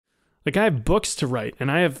Like I have books to write and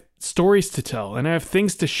I have stories to tell and I have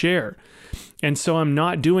things to share. And so I'm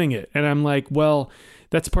not doing it. And I'm like, well,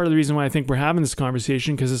 that's part of the reason why I think we're having this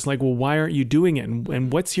conversation, because it's like, well, why aren't you doing it?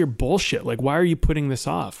 And what's your bullshit? Like, why are you putting this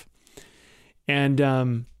off?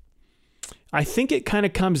 And I think it kind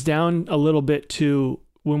of comes down a little bit to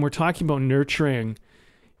when we're talking about nurturing,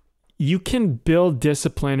 you can build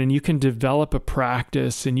discipline and you can develop a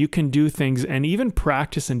practice and you can do things, and even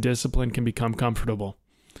practice and discipline can become comfortable.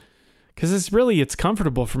 Because it's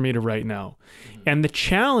comfortable for me to write now. And the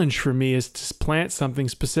challenge for me is to plant something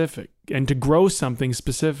specific and to grow something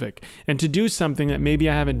specific and to do something that maybe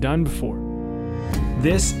I haven't done before.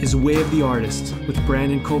 This is Way of the Artist with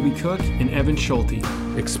Brandon Colby Cook and Evan Schulte.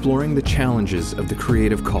 Exploring the challenges of the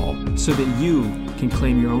creative call so that you can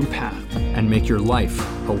claim your own path and make your life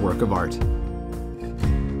a work of art.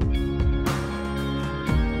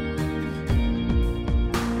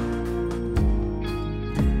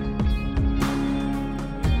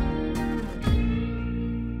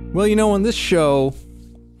 Well, on this show,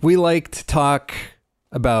 we like to talk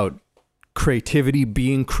about creativity,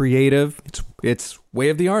 being creative. It's way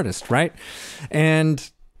of the artist, right?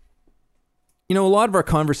 And, a lot of our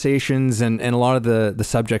conversations and a lot of the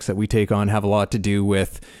subjects that we take on have a lot to do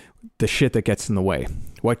with the shit that gets in the way.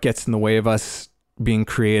 What gets in the way of us being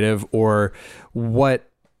creative, or what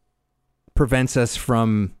prevents us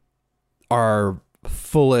from our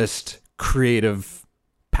fullest creative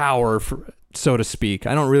power, so to speak.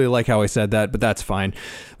 I don't really like how I said that, but that's fine.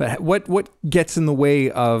 But what gets in the way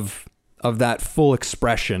of that full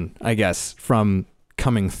expression, I guess, from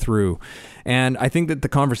coming through? And I think that the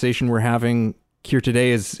conversation we're having here today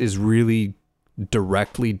is really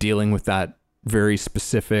directly dealing with that very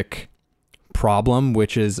specific problem,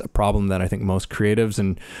 which is a problem that I think most creatives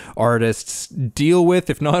and artists deal with,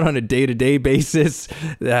 if not on a day-to-day basis,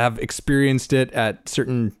 have experienced it at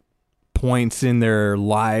certain points in their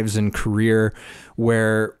lives and career,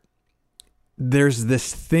 where there's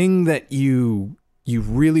this thing that you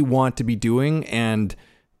really want to be doing and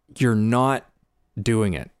you're not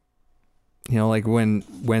doing it. Like when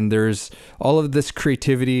there's all of this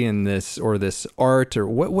creativity and this art or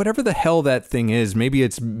whatever the hell that thing is. Maybe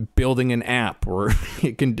it's building an app, or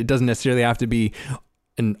it doesn't necessarily have to be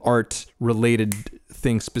an art related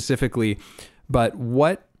thing specifically, but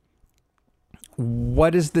what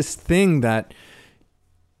is this thing that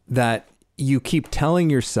you keep telling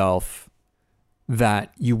yourself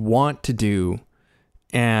that you want to do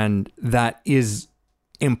and that is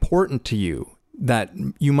important to you, that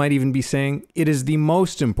you might even be saying it is the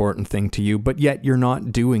most important thing to you, but yet you're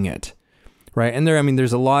not doing it, right? And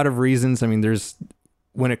there's a lot of reasons.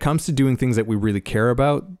 When it comes to doing things that we really care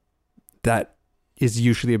about, that is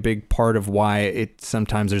usually a big part of why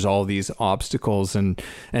sometimes there's all these obstacles and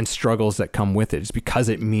struggles that come with it. It's because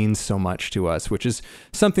it means so much to us, which is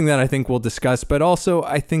something that I think we'll discuss. But also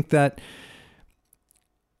I think that,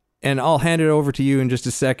 and I'll hand it over to you in just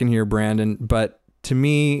a second here, Brandon, but to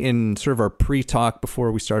me, in sort of our pre-talk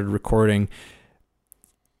before we started recording,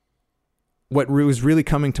 what was really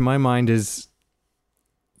coming to my mind is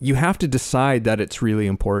you have to decide that it's really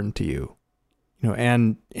important to you.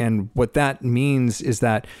 And what that means is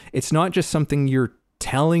that it's not just something you're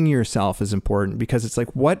telling yourself is important, because it's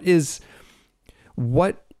like, what is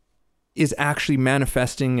actually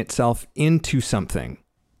manifesting itself into something,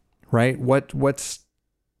 right?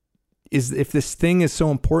 If this thing is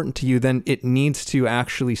so important to you, then it needs to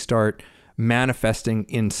actually start manifesting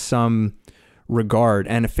in some regard.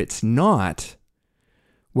 And if it's not,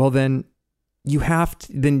 well, then you have to,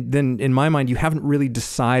 then in my mind, you haven't really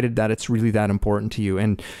decided that it's really that important to you.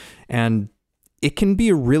 And it can be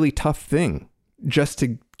a really tough thing just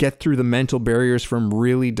to get through the mental barriers from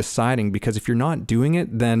really deciding, because if you're not doing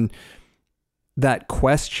it, then that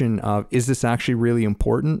question of, is this actually really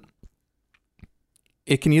important?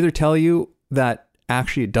 It can either tell you that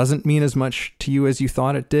actually it doesn't mean as much to you as you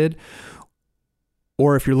thought it did,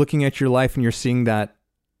 or if you're looking at your life and you're seeing that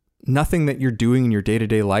nothing that you're doing in your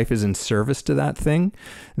day-to-day life is in service to that thing,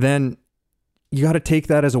 then you got to take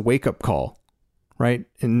that as a wake-up call, right?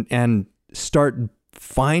 And start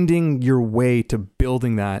finding your way to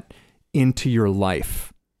building that into your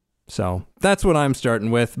life. So that's what I'm starting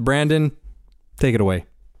with. Brandon, take it away.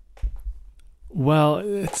 Well,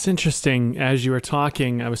 it's interesting. As you were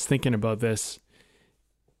talking, I was thinking about this.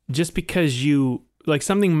 Just because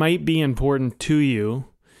something might be important to you,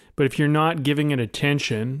 but if you're not giving it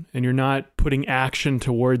attention and you're not putting action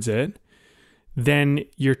towards it, then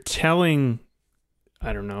you're telling,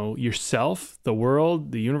 I don't know, yourself, the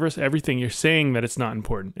world, the universe, everything, you're saying that it's not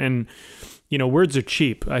important. And, words are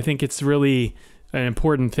cheap. I think it's really an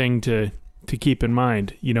important thing to to keep in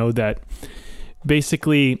mind, that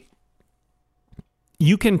basically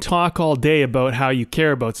you can talk all day about how you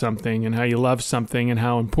care about something and how you love something and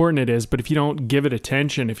how important it is, but if you don't give it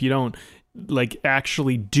attention, if you don't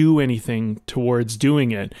actually do anything towards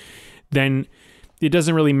doing it, then it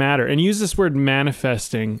doesn't really matter. And use this word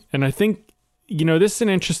manifesting. And I think, this is an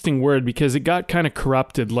interesting word because it got kind of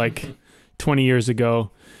corrupted 20 years ago,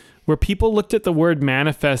 where people looked at the word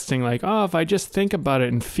manifesting like, oh, if I just think about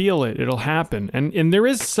it and feel it, it'll happen. And there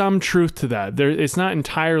is some truth to that. It's not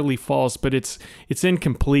entirely false, but it's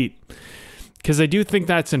incomplete. Because I do think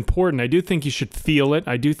that's important. I do think you should feel it.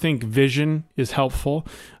 I do think vision is helpful.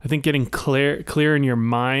 I think getting clear in your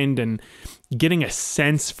mind and getting a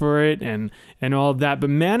sense for it and all of that.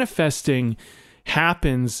 But manifesting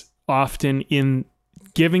happens often in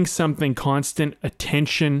giving something constant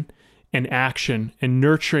attention and action and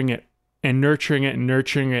nurturing it and nurturing it and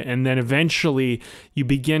nurturing it. And then eventually you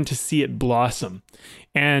begin to see it blossom.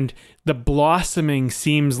 And the blossoming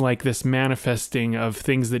seems like this manifesting of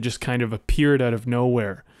things that just kind of appeared out of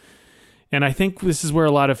nowhere. And I think this is where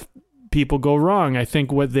a lot of people go wrong. I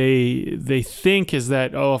think what they think is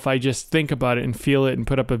that, oh, if I just think about it and feel it and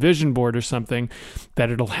put up a vision board or something,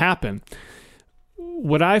 that it'll happen.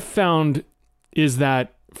 What I've found is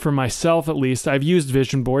that, for myself at least, I've used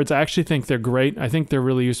vision boards. I actually think they're great. I think they're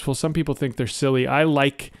really useful. Some people think they're silly. I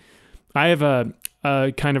have a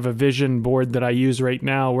kind of a vision board that I use right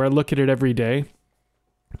now where I look at it every day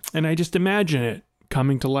and I just imagine it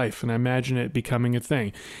coming to life and I imagine it becoming a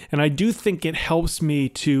thing. And I do think it helps me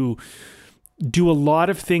to do a lot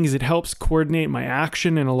of things. It helps coordinate my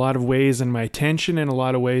action in a lot of ways and my attention in a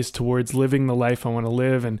lot of ways towards living the life I want to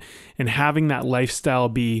live and having that lifestyle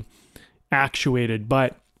be actuated.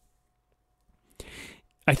 But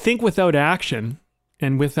I think without action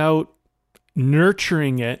and without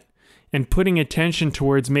nurturing it and putting attention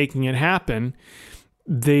towards making it happen,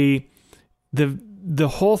 the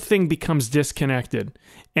whole thing becomes disconnected.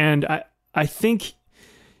 And I think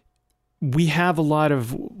we have a lot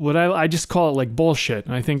of what I just call it bullshit.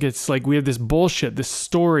 And I think it's we have this bullshit, this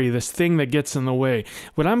story, this thing that gets in the way.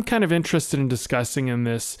 What I'm kind of interested in discussing in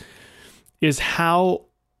this is how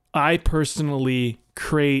I personally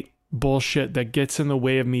create bullshit that gets in the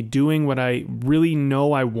way of me doing what I really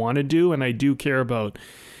know I want to do and I do care about.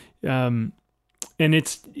 And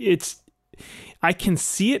I can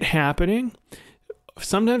see it happening.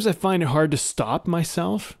 Sometimes I find it hard to stop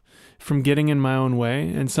myself from getting in my own way.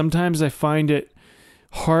 And sometimes I find it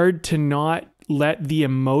hard to not let the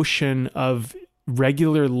emotion of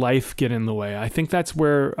regular life get in the way. I think that's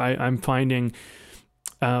where I'm finding,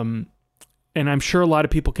 and I'm sure a lot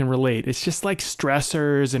of people can relate. It's just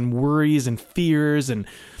stressors and worries and fears and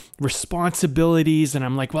responsibilities. And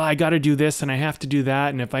I'm like, well, I got to do this and I have to do that.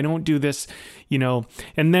 And if I don't do this, and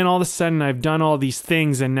then all of a sudden I've done all these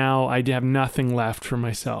things and now I have nothing left for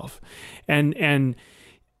myself. And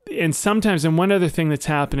sometimes, and one other thing that's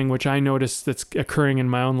happening, which I notice that's occurring in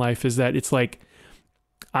my own life, is that it's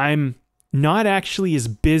I'm not actually as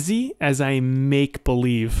busy as I make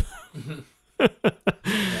believe.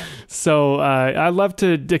 So I'd love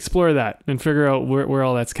to explore that and figure out where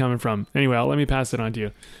all that's coming from. Anyway, let me pass it on to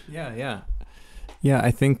you. Yeah.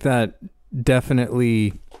 I think that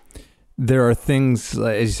definitely there are things,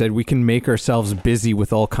 as you said, we can make ourselves busy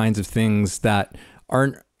with all kinds of things that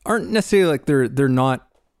aren't necessarily they're not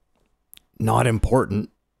important,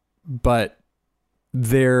 but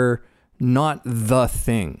they're not the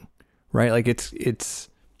thing, right? It's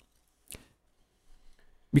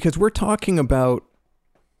because we're talking about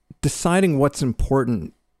deciding what's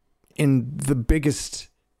important in the biggest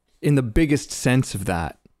sense of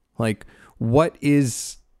that. What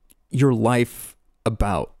is your life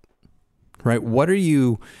about? Right? What are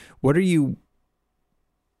you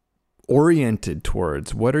oriented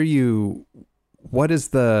towards? What is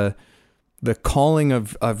the calling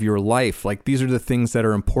of your life? These are the things that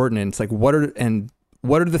are important. And it's what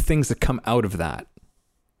are the things that come out of that?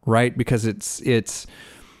 Right? Because it's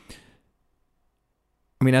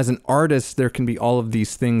as an artist, there can be all of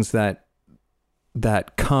these things that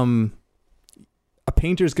come. A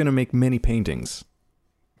painter's going to make many paintings,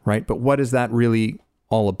 right? But what is that really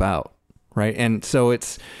all about, right? And so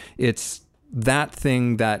it's that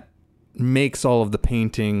thing that makes all of the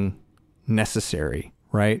painting necessary,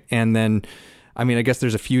 right? And then, I guess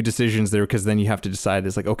there's a few decisions there, because then you have to decide,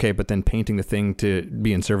 it's okay, but then painting the thing to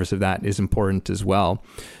be in service of that is important as well.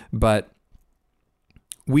 But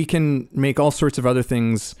we can make all sorts of other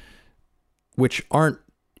things which aren't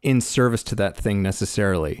in service to that thing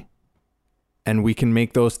necessarily. And we can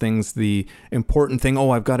make those things the important thing.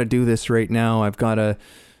 Oh, I've got to do this right now. I've got to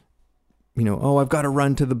oh, I've got to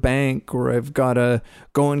run to the bank, or I've got to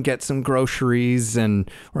go and get some groceries, or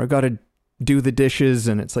I've got to do the dishes.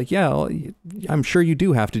 And it's like, yeah, well, I'm sure you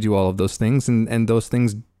do have to do all of those things, and those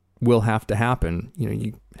things will have to happen.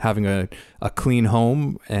 You having a clean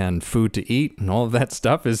home and food to eat and all of that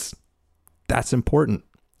stuff that's important,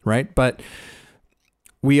 right? But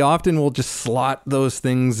we often will just slot those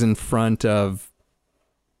things in front of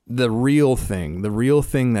the real thing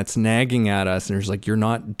that's nagging at us. And it's like, you're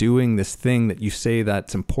not doing this thing that you say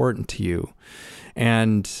that's important to you.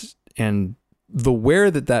 And the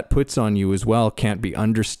wear that puts on you as well can't be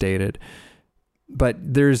understated. But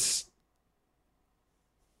there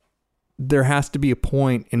has to be a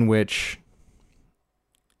point in which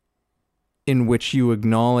you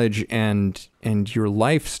acknowledge and your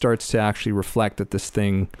life starts to actually reflect that this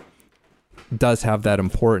thing does have that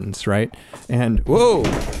importance, right? And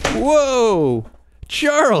whoa,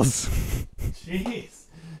 Charles. Jeez.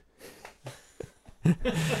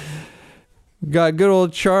 Got good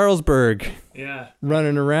old Charlesburg. Yeah.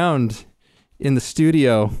 Running around in the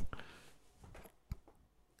studio.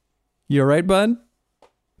 You all right, bud?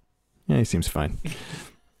 Yeah, he seems fine.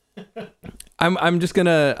 I'm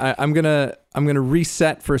gonna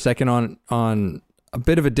reset for a second on a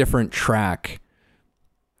bit of a different track,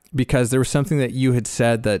 because there was something that you had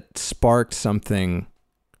said that sparked something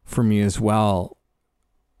for me as well.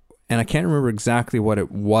 And I can't remember exactly what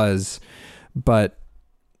it was, but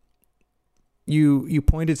you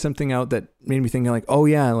pointed something out that made me think like, oh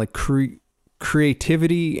yeah, like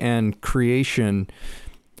creativity and creation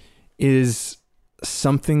is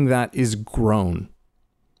something that is grown,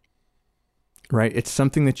 right? It's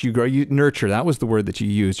something that you grow, you nurture. That was the word that you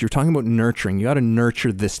used. You're talking about nurturing. You got to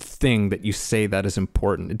nurture this thing that you say that is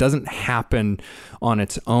important. It doesn't happen on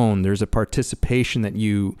its own. There's a participation that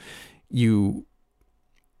you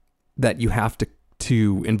have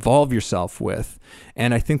to involve yourself with.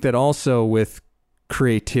 And I think that also with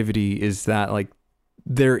creativity is that like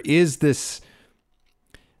there is this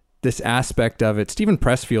aspect of it. Stephen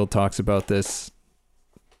Pressfield talks about this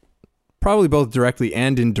probably both directly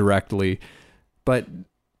and indirectly, but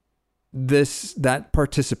that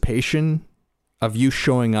participation of you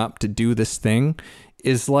showing up to do this thing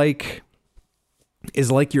is like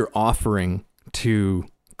your offering to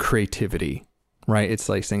creativity, right? It's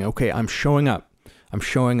like saying, okay, I'm showing up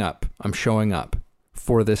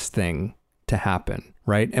for this thing to happen,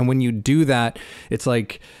 right? And when you do that, it's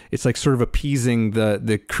like sort of appeasing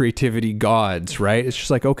the creativity gods, right? It's just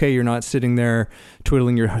like, okay, you're not sitting there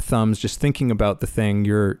twiddling your thumbs just thinking about the thing.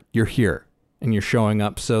 You're here and you're showing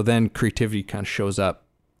up. So then creativity kind of shows up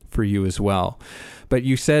for you as well. But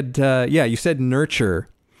you said you said nurture,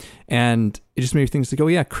 and it just made me think like, oh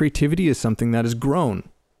yeah, creativity is something that has grown,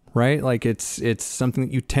 right? Like it's something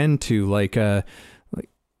that you tend to like a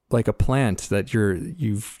plant that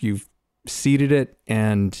you've seeded it,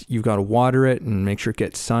 and you've got to water it and make sure it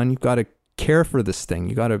gets sun. You've got to care for this thing.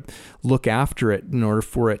 You got to look after it in order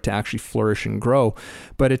for it to actually flourish and grow.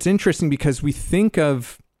 But it's interesting because I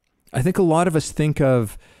think a lot of us think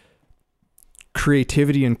of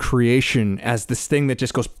creativity and creation as this thing that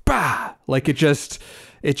just goes, bah, like it just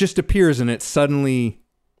appears and it's suddenly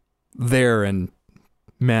there and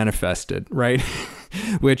manifested, right?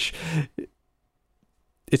 Which,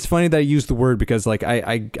 it's funny that I use the word because like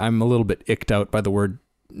I'm a little bit icked out by the word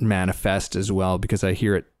manifest as well, because I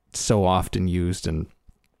hear it so often used, and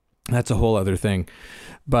that's a whole other thing.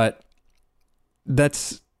 But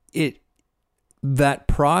that's it. That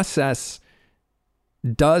process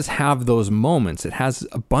does have those moments. It has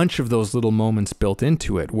a bunch of those little moments built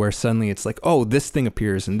into it where suddenly it's like, oh, this thing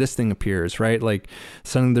appears and this thing appears, right? Like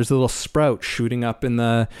suddenly there's a little sprout shooting up in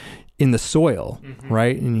the soil,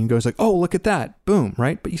 right? And he goes like, oh, look at that, boom,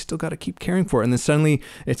 right? But you still got to keep caring for it. And then suddenly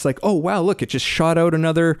it's like, oh wow, look, it just shot out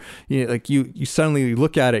another, like you suddenly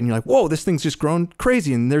look at it and you're like, whoa, this thing's just grown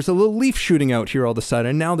crazy, and there's a little leaf shooting out here all of a sudden,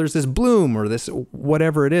 and now there's this bloom or this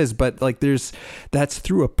whatever it is. But like that's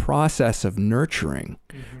through a process of nurturing,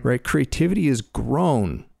 right? Creativity is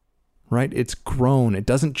grown, right? It's grown. It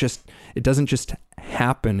doesn't just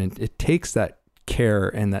happen. It takes that care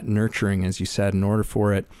and that nurturing, as you said, in order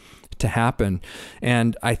for it to happen.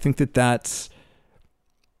 And I think that's,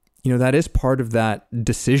 that is part of that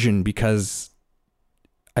decision, because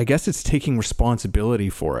I guess it's taking responsibility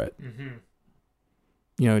for it.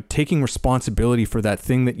 Taking responsibility for that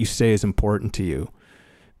thing that you say is important to you,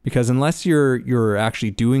 because unless you're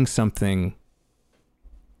actually doing something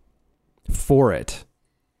for it,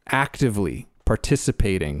 actively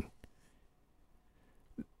participating,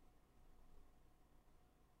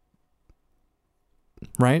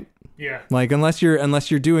 right? Yeah. Like unless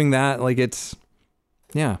you're doing that, like it's,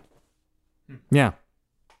 yeah. Yeah.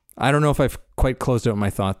 I don't know if I've quite closed out my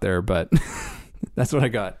thought there, but that's what I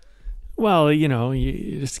got. Well,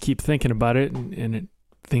 you just keep thinking about it, and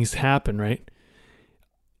things happen, right?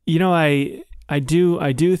 I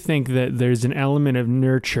do think that there's an element of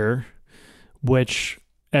nurture, which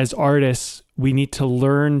as artists, we need to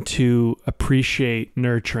learn to appreciate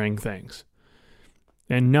nurturing things.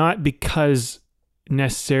 And not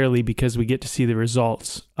necessarily because we get to see the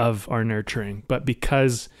results of our nurturing, but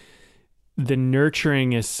because the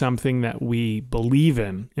nurturing is something that we believe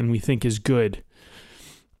in and we think is good.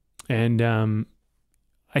 And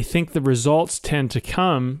I think the results tend to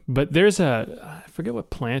come, but I forget what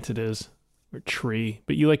plant it is, or tree,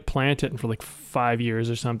 but you plant it and for 5 years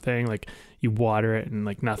or something, you water it and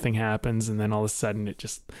nothing happens. And then all of a sudden it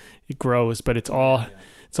grows, but it's all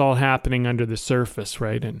happening under the surface.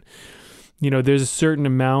 Right. And, there's a certain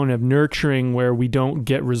amount of nurturing where we don't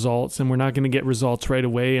get results, and we're not going to get results right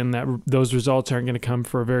away. And those results aren't going to come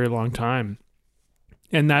for a very long time.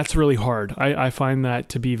 And that's really hard. I find that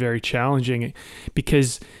to be very challenging,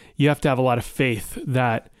 because you have to have a lot of faith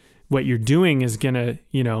that what you're doing is going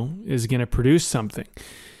to produce something.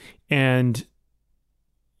 And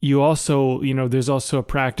you also, there's also a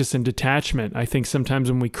practice in detachment. I think sometimes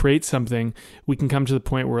when we create something, we can come to the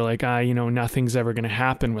point where nothing's ever going to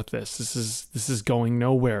happen with this. This is going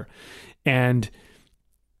nowhere. And,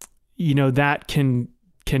 that can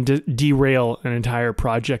derail an entire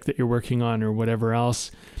project that you're working on or whatever else.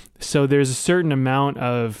 So there's a certain amount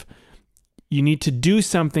of, you need to do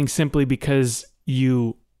something simply because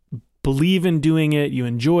you believe in doing it, you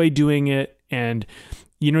enjoy doing it, and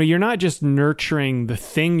you're not just nurturing the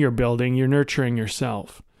thing you're building, you're nurturing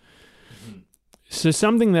yourself. Mm-hmm. So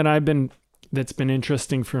something that's been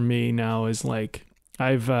interesting for me now is I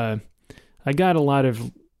got a lot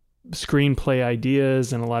of screenplay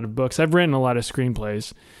ideas and a lot of books. I've written a lot of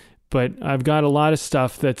screenplays, but I've got a lot of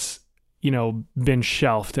stuff that's, been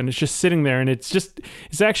shelved, and it's just sitting there, and it's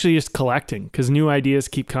actually just collecting, because new ideas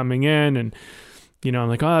keep coming in, and, I'm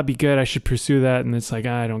like, oh, it'd be good, I should pursue that. And it's I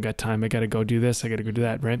don't got time. I got to go do this. I got to go do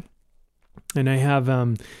that. Right. And I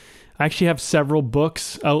actually have several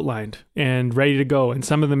books outlined and ready to go, and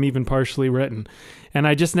some of them even partially written. And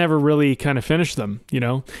I just never really kind of finished them,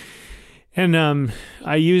 And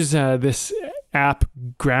I use this app,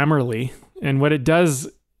 Grammarly, and what it does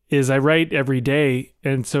is I write every day,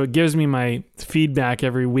 and so it gives me my feedback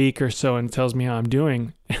every week or so and tells me how I'm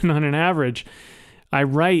doing. And on an average, I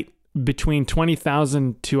write between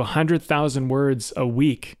 20,000 to 100,000 words a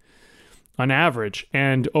week on average.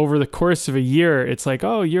 And over the course of a year, it's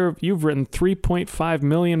you've written 3.5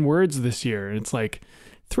 million words this year. And it's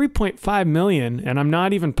 3.5 million, and I'm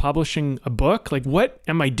not even publishing a book. What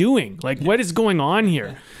am I doing? What is going on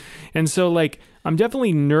here? And so I'm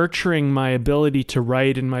definitely nurturing my ability to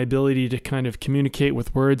write and my ability to kind of communicate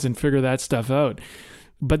with words and figure that stuff out.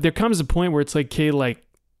 But there comes a point where it's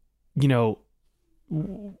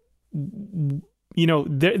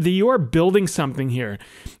you're building something here,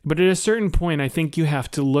 but at a certain point, I think you have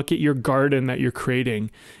to look at your garden that you're creating,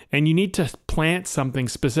 and you need to plant something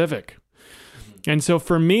specific. And so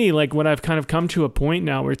for me, what I've kind of come to a point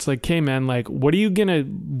now where it's hey man, what are you gonna,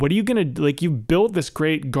 you've built this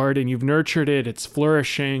great garden, you've nurtured it, it's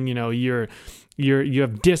flourishing, you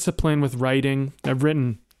have discipline with writing.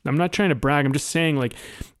 I'm not trying to brag. I'm just saying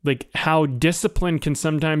how discipline can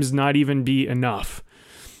sometimes not even be enough.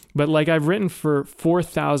 But I've written for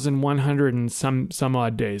 4,100 and some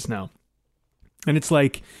odd days now. And it's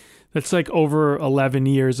that's over 11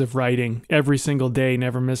 years of writing every single day,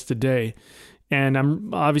 never missed a day. And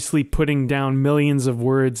I'm obviously putting down millions of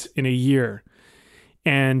words in a year.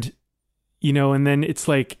 And, and then it's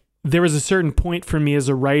there was a certain point for me as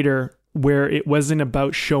a writer where it wasn't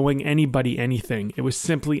about showing anybody anything. It was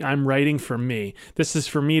simply, I'm writing for me. This is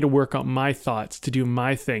for me to work out my thoughts, to do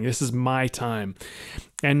my thing. This is my time.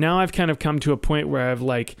 And now I've kind of come to a point where I've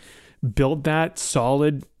built that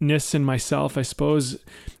solidness in myself, I suppose.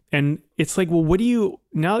 And it's well,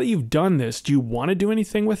 now that you've done this, do you want to do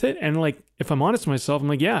anything with it? And if I'm honest with myself,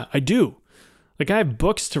 I'm yeah, I do. I have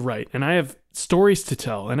books to write, and I have stories to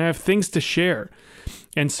tell, and I have things to share.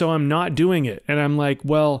 And so I'm not doing it. And I'm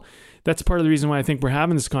well, that's part of the reason why I think we're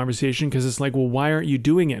having this conversation, because it's well, why aren't you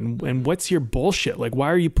doing it? And what's your bullshit?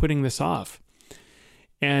 Why are you putting this off?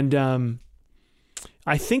 And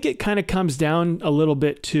I think it kind of comes down a little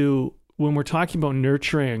bit to when we're talking about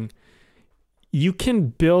nurturing, you can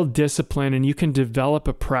build discipline and you can develop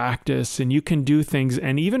a practice and you can do things,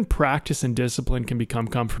 and even practice and discipline can become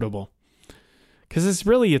comfortable. Because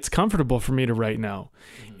it's comfortable for me to write now.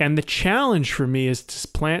 Mm-hmm. And the challenge for me is to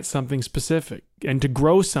plant something specific. and to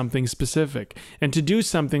grow something specific and to do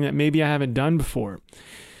something that maybe I haven't done before.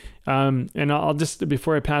 And I'll just,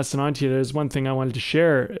 before I pass it on to you, there's one thing I wanted to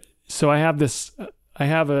share. So I have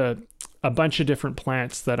a bunch of different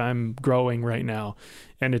plants that I'm growing right now.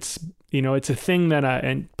 And it's a thing that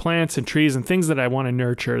and plants and trees and things that I want to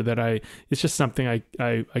nurture, it's just something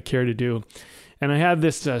I care to do. And I have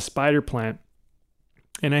this spider plant,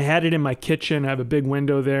 and I had it in my kitchen. I have a big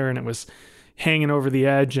window there, and it was hanging over the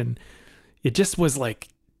edge, and it just was like,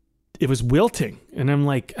 it was wilting. And I'm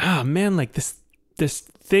like, oh man, like this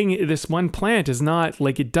one plant is not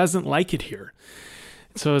like, it doesn't like it here.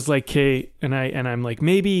 So I was like, okay, and I'm like,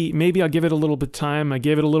 maybe I'll give it a little bit of time. I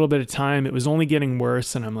gave it a little bit of time. It was only getting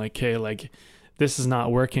worse, and I'm like, okay, like this is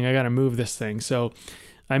not working. I got to move this thing. So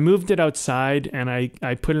I moved it outside, and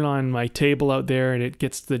I put it on my table out there, and it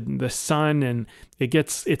gets the sun, and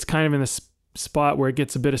it's kind of in the spot where it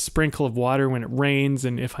gets a bit of sprinkle of water when it rains,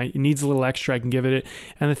 and if it needs a little extra, I can give it.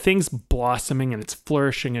 And the thing's blossoming, and it's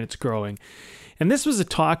flourishing, and it's growing. And this was a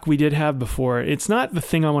talk we did have before. It's not the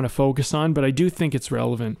thing I want to focus on, but I do think it's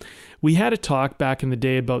relevant. We had a talk back in the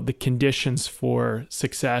day about the conditions for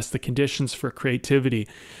success, the conditions for creativity.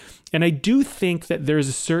 And I do think that there's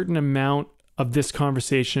a certain amount of this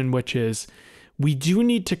conversation, which is we do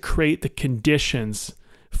need to create the conditions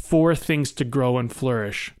for things to grow and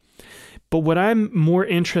flourish. But what I'm more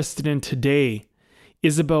interested in today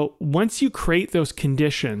is about once you create those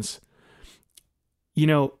conditions,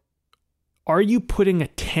 are you putting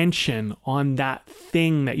attention on that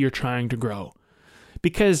thing that you're trying to grow?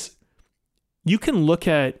 Because you can look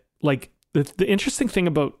at, like, the interesting thing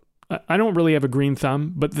about, I don't really have a green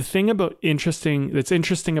thumb, but the thing that's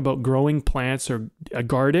interesting about growing plants or a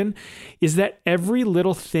garden is that every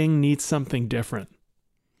little thing needs something different.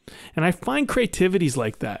 And I find creativity's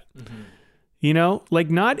like that. Mm-hmm. Like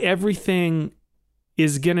not everything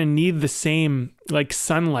is going to need the same like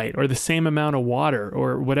sunlight or the same amount of water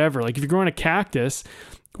or whatever. Like if you're growing a cactus,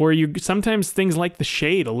 or sometimes things like the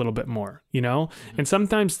shade a little bit more, mm-hmm. and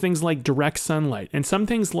sometimes things like direct sunlight, and some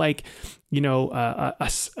things like, they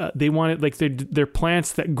want it like they're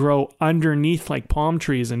plants that grow underneath like palm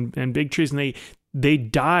trees and big trees, and they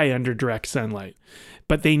die under direct sunlight,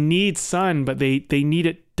 but they need sun, but they need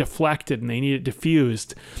it deflected and they need it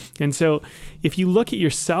diffused. And so if you look at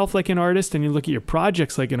yourself like an artist and you look at your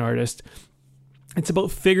projects like an artist, it's about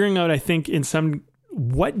figuring out, I think,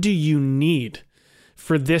 what do you need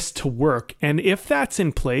for this to work? And if that's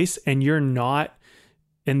in place and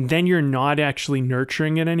then you're not actually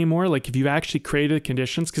nurturing it anymore, like if you've actually created the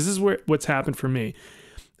conditions, because this is what's happened for me.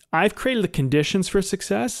 I've created the conditions for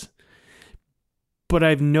success, but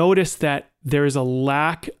I've noticed that there's a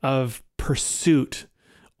lack of pursuit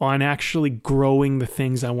on actually growing the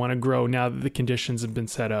things I want to grow now that the conditions have been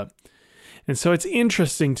set up. And so it's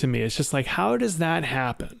interesting to me. It's just like, how does that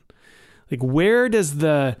happen? Like, where does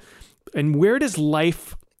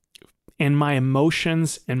life and my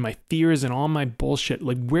emotions and my fears and all my bullshit,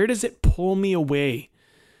 like, where does it pull me away?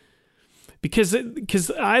 Because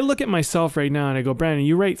I look at myself right now and I go, Brandon,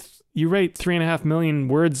 you write 3.5 million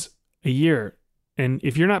words a year. And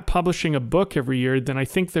if you're not publishing a book every year, then I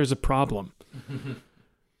think there's a problem.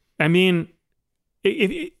 I mean,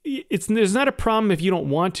 there's not a problem if you don't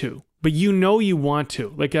want to, but you want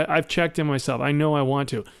to. Like I've checked in myself. I know I want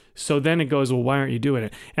to. So then it goes, well, why aren't you doing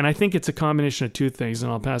it? And I think it's a combination of two things,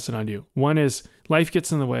 and I'll pass it on to you. One is life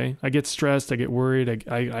gets in the way. I get stressed. I get worried.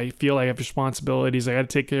 I feel I have responsibilities. I got to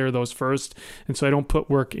take care of those first. And so I don't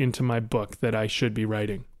put work into my book that I should be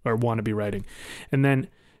writing or want to be writing. And then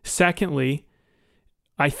secondly,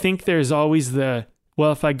 I think there's always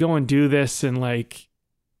if I go and do this and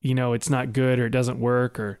it's not good or it doesn't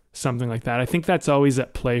work or something like that. I think that's always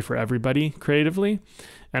at play for everybody creatively.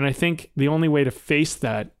 And I think the only way to face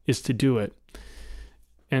that is to do it.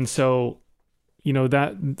 And so,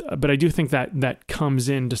 but I do think that comes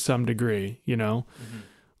in to some degree, Mm-hmm.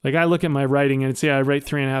 Like I look at my writing and I write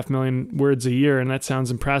 3.5 million words a year, and that sounds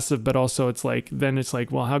impressive, but also it's like,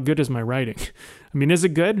 well, how good is my writing? I mean, is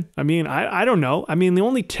it good? I mean, I don't know. I mean, the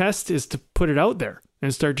only test is to put it out there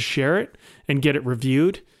and start to share it and get it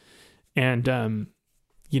reviewed. And,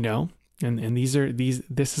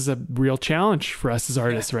 this is a real challenge for us as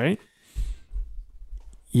artists, right?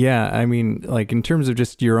 Yeah. I mean, like in terms of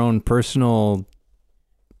just your own personal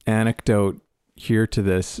anecdote here to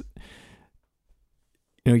this,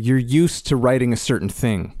 you're used to writing a certain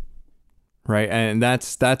thing, right? And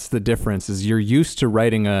that's the difference is you're used to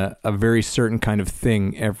writing a very certain kind of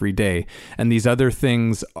thing every day. And these other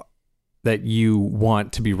things that you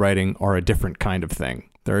want to be writing are a different kind of thing.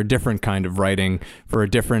 They're a different kind of writing for a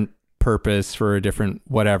different purpose, for a different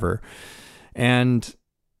whatever. And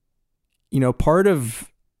part of,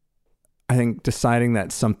 I think, deciding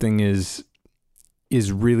that something is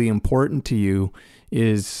really important to you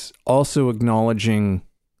is also acknowledging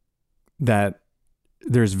that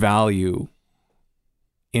there's value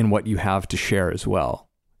in what you have to share as well.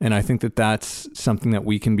 And I think that that's something that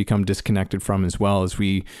we can become disconnected from as well, as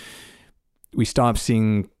we stop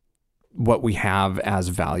seeing what we have as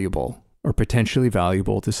valuable or potentially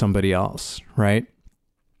valuable to somebody else, right?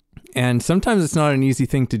 And sometimes it's not an easy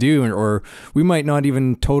thing to do, or we might not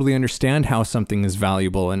even totally understand how something is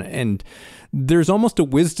valuable. And there's almost a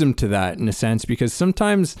wisdom to that in a sense, because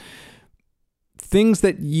sometimes things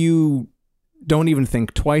that you don't even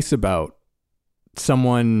think twice about,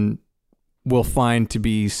 someone will find to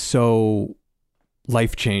be so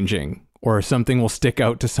life-changing, or something will stick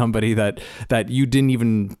out to somebody that you didn't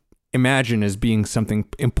even imagine as being something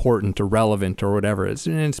important or relevant or whatever.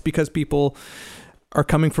 It's because people are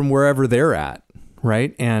coming from wherever they're at,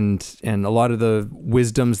 right? And a lot of the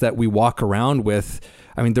wisdoms that we walk around with,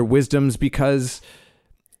 I mean, they're wisdoms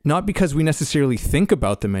not because we necessarily think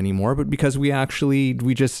about them anymore, but because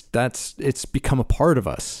it's become a part of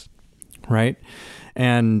us, right?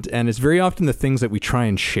 And it's very often the things that we try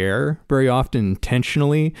and share, very often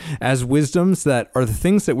intentionally, as wisdoms that are the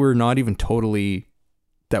things that we're not even totally,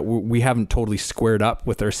 that we haven't totally squared up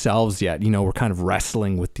with ourselves yet. We're kind of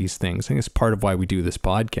wrestling with these things. I think it's part of why we do this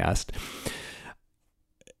podcast.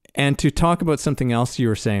 And to talk about something else you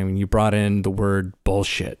were saying, when you brought in the word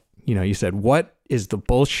bullshit, you said, what is the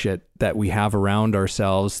bullshit that we have around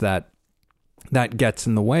ourselves that gets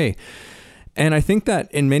in the way? And I think that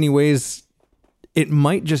in many ways, it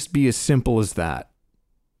might just be as simple as that.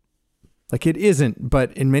 Like, it isn't,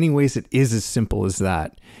 but in many ways it is as simple as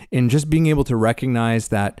that. And just being able to recognize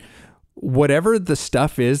that whatever the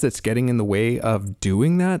stuff is that's getting in the way of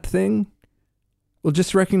doing that thing, well,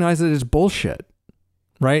 just recognize it as bullshit,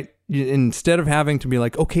 right? Instead of having to be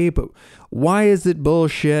like, okay, but why is it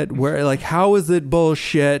bullshit? Where, like, how is it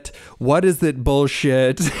bullshit? What is it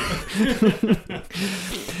bullshit?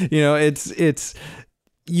 It's,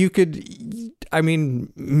 you could, I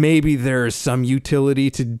mean, maybe there's some utility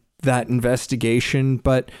to that investigation,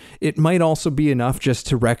 but it might also be enough just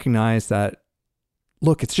to recognize that,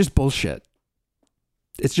 look, it's just bullshit.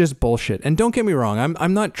 It's just bullshit. And don't get me wrong,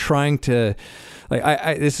 I'm not trying to, like,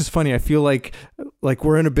 I this is funny. I feel like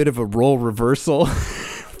we're in a bit of a role reversal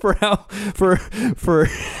for how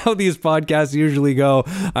these podcasts usually go.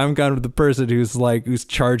 I'm kind of the person who's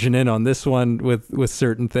charging in on this one with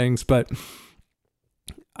certain things, but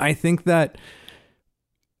I think that,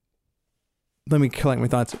 let me collect my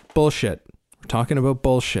thoughts. Bullshit. We're talking about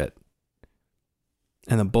bullshit.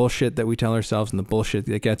 And the bullshit that we tell ourselves and the bullshit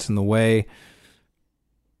that gets in the way.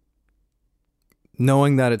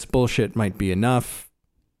 Knowing that it's bullshit might be enough.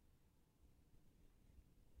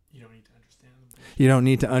 You don't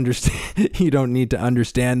need to understand the bullshit. You don't need to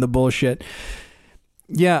understand the bullshit.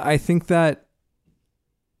 Yeah, I think that,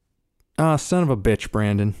 son of a bitch,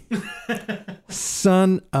 Brandon.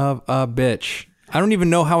 Son of a bitch. I don't even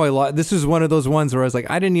know how I lost. This is one of those ones where I was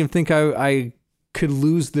like, I didn't even think I could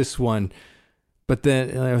lose this one. But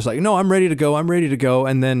then I was like, no, I'm ready to go.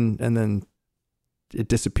 And then it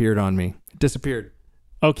disappeared on me. It disappeared.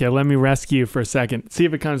 Okay, let me rescue you for a second. See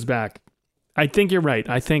if it comes back. I think you're right.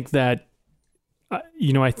 I think that,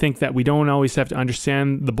 I think that we don't always have to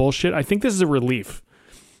understand the bullshit. I think this is a relief.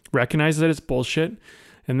 Recognize that it's bullshit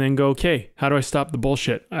and then go, okay, how do I stop the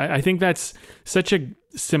bullshit? I think that's such a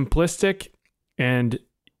simplistic and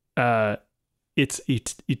it's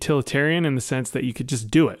utilitarian in the sense that you could just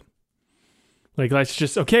do it. Like, let's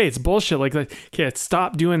just, okay, it's bullshit. Like, okay, let's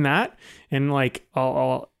stop doing that. And like,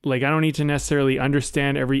 I don't need to necessarily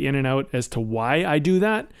understand every in and out as to why I do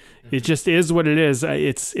that. Mm-hmm. It just is what it is.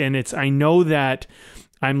 I know that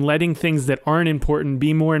I'm letting things that aren't important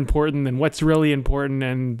be more important than what's really important.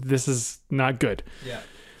 And this is not good. Yeah.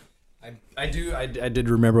 I did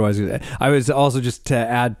remember what I was going to say. I was also, just to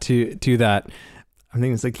add to that, I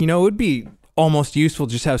think it's like, it would be almost useful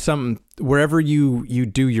just have something wherever you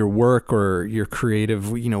do your work or your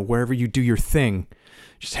creative, wherever you do your thing,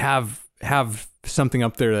 just have something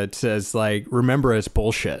up there that says, like, remember, it's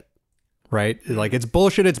bullshit, right? Like, it's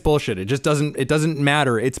bullshit. It just doesn't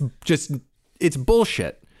matter. It's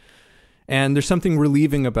bullshit. And there's something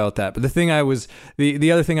relieving about that. But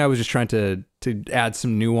the other thing I was just trying to add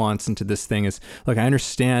some nuance into this thing is, look, I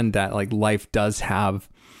understand that, like, life does have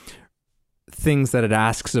things that it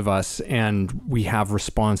asks of us, and we have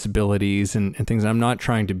responsibilities and things. I'm not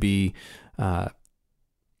trying to be, I'm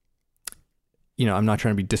not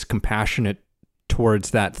trying to be discompassionate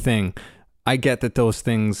towards that thing. I get that those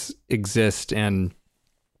things exist, and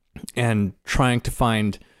trying to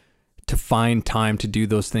find to find time to do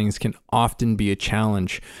those things can often be a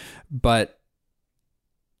challenge. But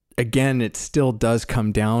again, it still does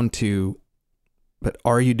come down to, but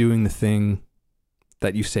are you doing the thing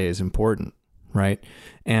that you say is important, right?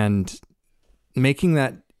 And making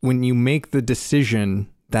that, when you make the decision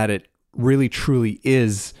that it really truly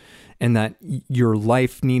is, and that your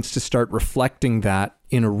life needs to start reflecting that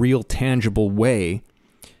in a real tangible way,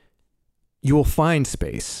 you will find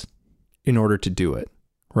space in order to do it,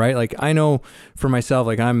 right? Like, I know for myself,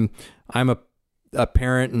 like I'm a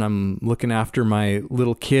parent, and I'm looking after my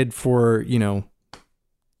little kid for,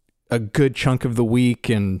 a good chunk of the week,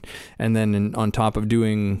 and then on top of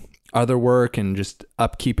doing other work and just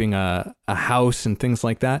upkeeping a house and things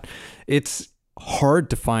like that. It's hard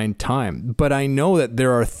to find time, but I know that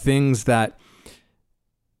there are things that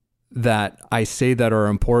I say that are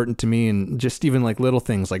important to me, and just even like little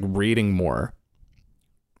things like reading more,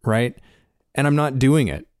 right? And I'm not doing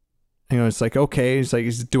it. It's like, okay, it's like,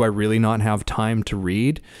 do I really not have time to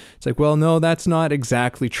read? It's like, well, no, that's not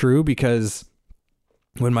exactly true, because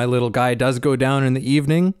when my little guy does go down in the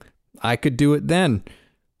evening, I could do it then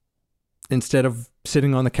instead of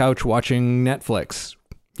sitting on the couch watching Netflix,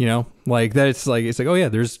 like that. It's like, oh yeah,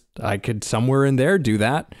 I could somewhere in there do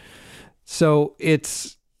that. So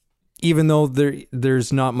it's, even though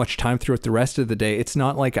there's not much time throughout the rest of the day, it's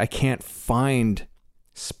not like I can't find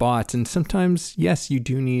spots. And sometimes, yes, you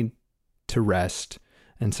do need to rest.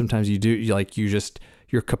 And sometimes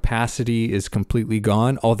your capacity is completely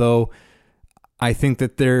gone. Although I think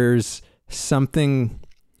that there's some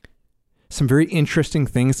very interesting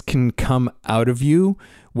things can come out of you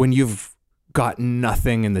when you've got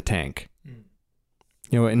nothing in the tank.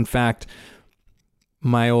 In fact,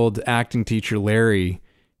 my old acting teacher, Larry,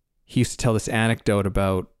 he used to tell this anecdote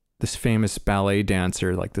about this famous ballet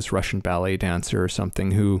dancer, like this Russian ballet dancer or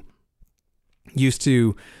something, who used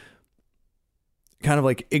to kind of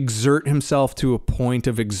like exert himself to a point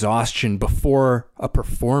of exhaustion before a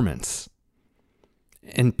performance.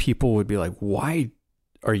 And people would be like, why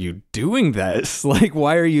are you doing this? Like,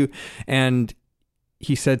 why are you? And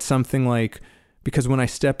he said something like, because when I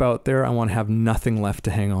step out there, I want to have nothing left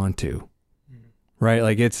to hang on to. Right?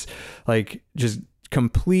 Like, it's like just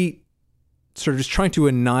complete sort of just trying to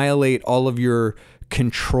annihilate all of your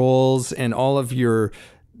controls and all of your,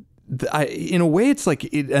 in a way, it's like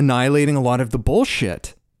annihilating a lot of the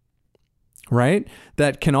bullshit, right?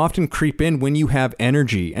 That can often creep in when you have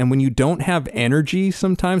energy. And when you don't have energy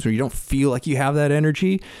sometimes, or you don't feel like you have that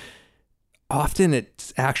energy, often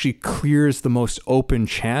it actually clears the most open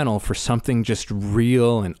channel for something just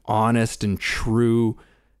real and honest and true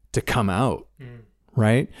to come out.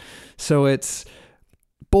 Right? So it's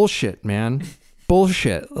bullshit, man.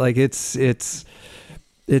 Bullshit. Like it's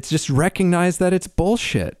just recognize that it's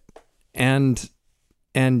bullshit. And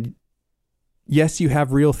yes, you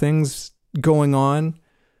have real things going on,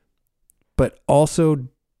 but also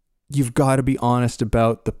you've got to be honest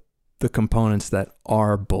about the components that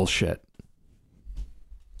are bullshit.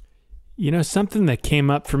 Something that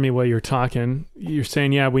came up for me while you're talking, you're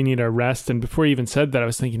saying, yeah, we need our rest. And before you even said that, I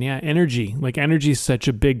was thinking, yeah, energy. Like, energy is such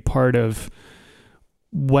a big part of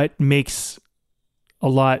what makes a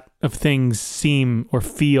lot of things seem or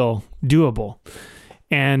feel doable.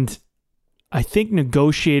 And I think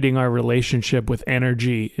negotiating our relationship with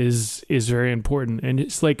energy is very important. And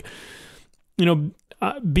it's like,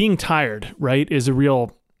 being tired, right, is a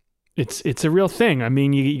real, it's a real thing. I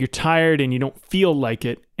mean, you're tired and you don't feel like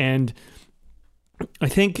it. And I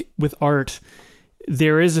think with art,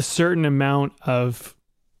 there is a certain amount of,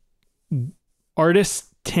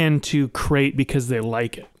 artists tend to create because they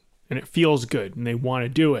like it and it feels good and they want to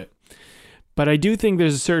do it. But I do think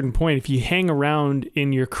there's a certain point, if you hang around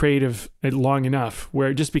in your creative long enough, where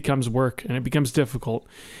it just becomes work and it becomes difficult,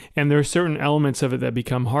 and there are certain elements of it that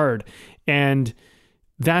become hard. And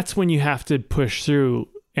that's when you have to push through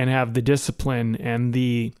and have the discipline and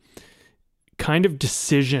the kind of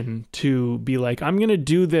decision to be like, I'm going to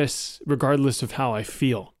do this regardless of how I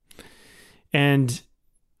feel. And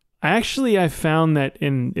I found that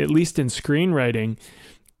at least in screenwriting,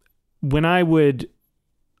 when I was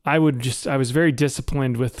very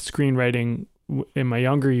disciplined with screenwriting in my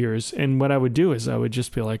younger years. And what I would do is I would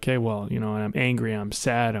just be like, hey, well, I'm angry, I'm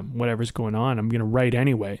sad, whatever's going on, I'm going to write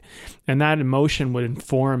anyway. And that emotion would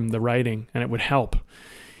inform the writing and it would help.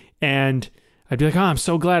 And I'd be like, oh, I'm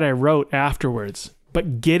so glad I wrote afterwards.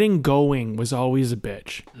 But getting going was always a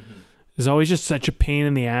bitch. Mm-hmm. It was always just such a pain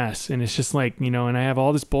in the ass. And it's just like, and I have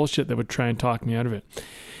all this bullshit that would try and talk me out of it.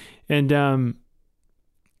 And I'm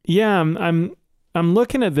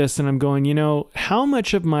looking at this and I'm going, how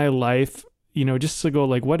much of my life just to go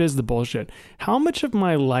like, what is the bullshit? How much of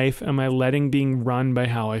my life am I letting being run by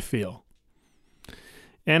how I feel?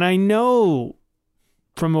 And I know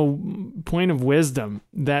from a point of wisdom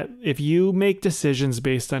that if you make decisions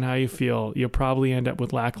based on how you feel, you'll probably end up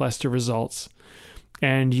with lackluster results,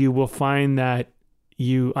 and you will find that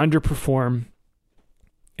you underperform,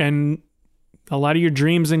 and a lot of your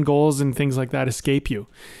dreams and goals and things like that escape you.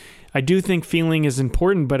 I do think feeling is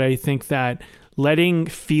important, but I think that letting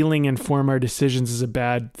feeling inform our decisions is a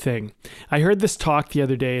bad thing. I heard this talk the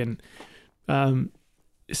other day, and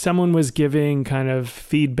someone was giving kind of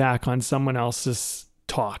feedback on someone else's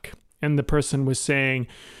talk. And the person was saying,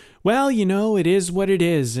 well, it is what it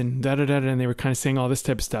is, and da-da-da-da, and they were kind of saying all this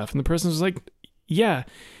type of stuff. And the person was like, yeah,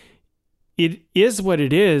 it is what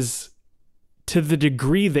it is to the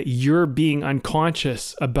degree that you're being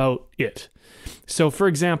unconscious about it. So for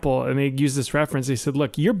example, and they use this reference, they said,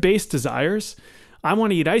 look, your base desires, I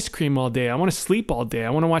want to eat ice cream all day. I want to sleep all day. I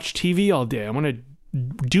want to watch TV all day. I want to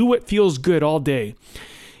do what feels good all day.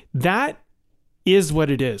 That is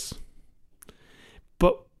what it is.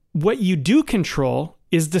 But what you do control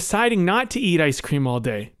is deciding not to eat ice cream all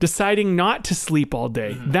day, deciding not to sleep all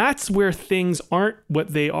day. Mm-hmm. That's where things aren't what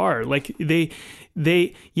they are. Like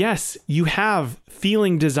yes, you have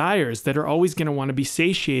feeling desires that are always going to want to be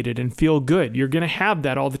satiated and feel good. You're going to have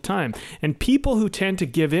that all the time. And people who tend to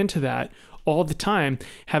give into that all the time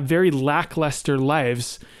have very lackluster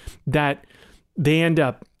lives, that they end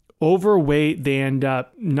up overweight, they end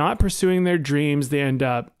up not pursuing their dreams, they end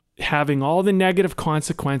up having all the negative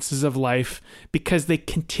consequences of life because they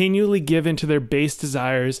continually give into their base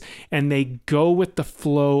desires, and they go with the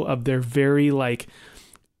flow of their very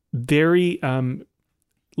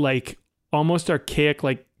almost archaic,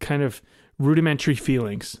 like kind of rudimentary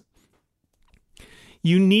feelings.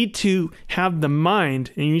 You need to have the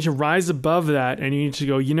mind, and you need to rise above that, and you need to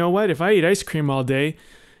go, you know what? If I eat ice cream all day,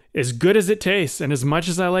 as good as it tastes and as much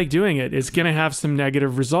as I like doing it, it's going to have some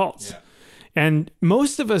negative results. Yeah. And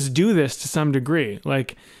most of us do this to some degree,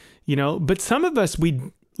 but some of us,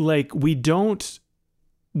 we don't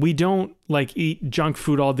eat junk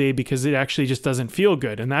food all day because it actually just doesn't feel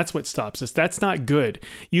good. And that's what stops us. That's not good.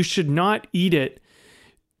 You should not eat it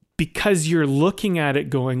because you're looking at it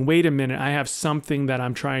going, wait a minute, I have something that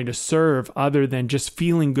I'm trying to serve other than just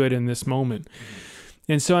feeling good in this moment.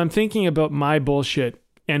 Mm-hmm. And so I'm thinking about my bullshit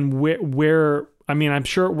and where I'm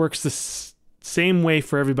sure it works the same way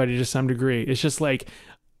for everybody to some degree. It's just like,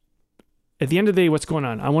 at the end of the day, what's going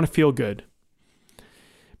on? I want to feel good.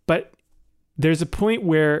 But there's a point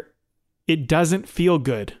where it doesn't feel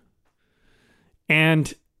good.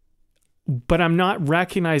 But I'm not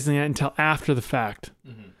recognizing it until after the fact.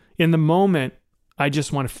 Mm-hmm. In the moment, I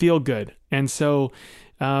just want to feel good. And so,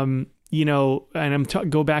 and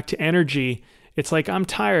go back to energy. It's like, I'm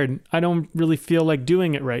tired. I don't really feel like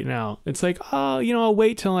doing it right now. It's like, I'll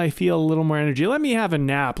wait till I feel a little more energy. Let me have a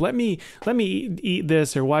nap. Let me eat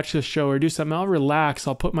this or watch this show or do something. I'll relax.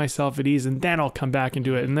 I'll put myself at ease, and then I'll come back and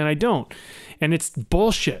do it. And then I don't. And it's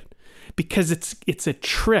bullshit because it's a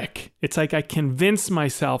trick. It's like I convince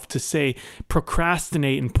myself to say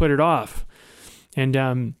procrastinate and put it off. And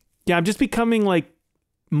I'm just becoming like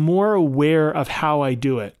more aware of how I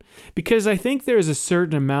do it. Because I think there's a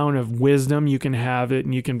certain amount of wisdom you can have it,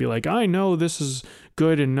 and you can be like, I know this is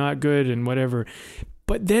good and not good and whatever.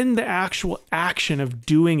 But then the actual action of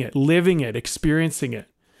doing it, living it, experiencing it,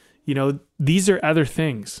 these are other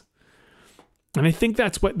things. And I think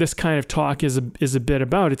that's what this kind of talk is a bit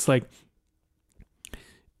about. It's like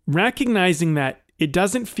recognizing that it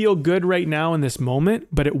doesn't feel good right now in this moment,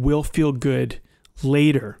 but it will feel good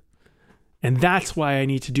later. And that's why I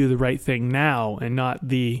need to do the right thing now and not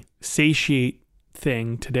the satiate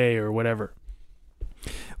thing today or whatever.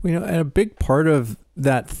 And a big part of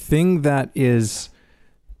that thing that is,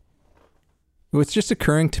 what's just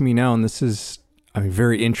occurring to me now, and this is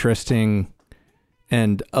very interesting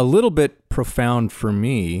and a little bit profound for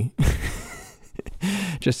me,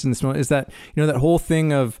 just in this moment, is that, that whole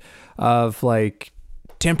thing of like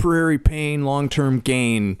temporary pain, long-term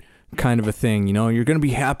gain kind of a thing, you're going to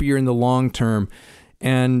be happier in the long term.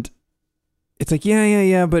 And it's like,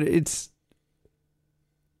 yeah. But it's,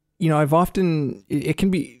 I've often, it can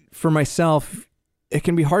be, for myself, it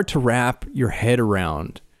can be hard to wrap your head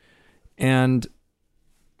around. And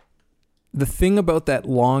the thing about that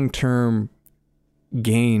long-term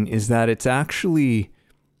gain is that it's actually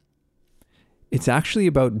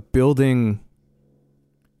about building,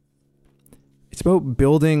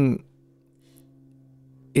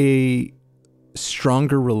 a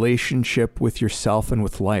stronger relationship with yourself and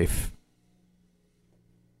with life.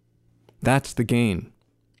 That's the gain.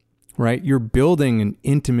 right? You're building an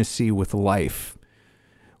intimacy with life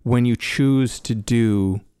when you choose to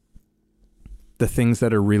do the things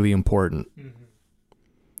that are really important.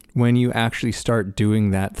 When you actually start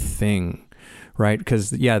doing that thing, right? Because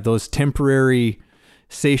those temporary,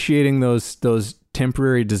 satiating those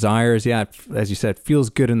temporary desires, as you said, feels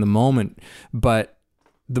good in the moment, but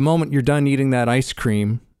the moment you're done eating that ice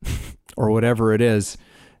cream or whatever it is,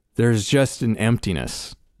 there's just an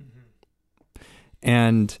emptiness.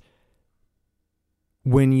 And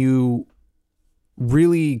when you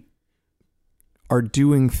really are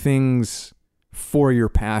doing things for your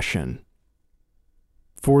passion,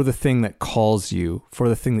 for the thing that calls you, for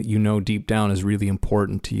the thing that you know deep down is really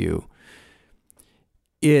important to you,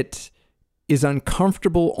 it is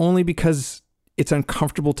uncomfortable only because it's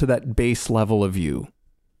uncomfortable to that base level of you.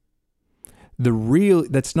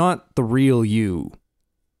 That's not the real you,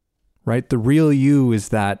 right? The real you is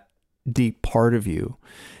that deep part of you.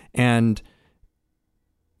 And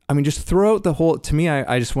I mean, just throw out the whole, to me,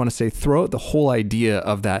 I just want to say, throw out the whole idea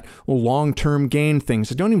of that long-term gain thing.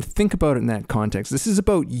 So don't even think about it in that context. This is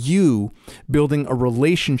about you building a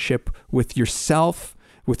relationship with yourself,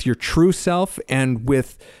 with your true self, and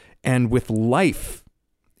with life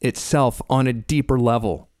itself on a deeper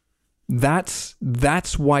level. That's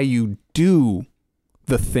why you do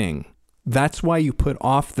the thing. That's why you put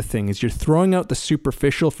off the thing, is you're throwing out the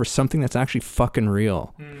superficial for something that's actually fucking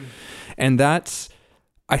real. And that's,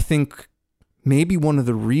 I think, maybe one of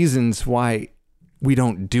the reasons why we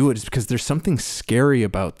don't do it is because there's something scary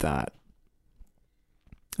about that.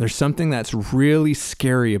 There's something that's really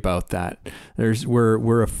scary about that.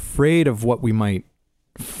 We're afraid of what we might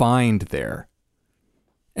find there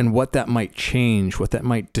and what that might change, what that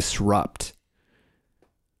might disrupt.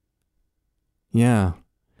 Yeah.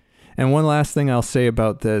 And one last thing I'll say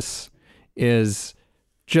about this is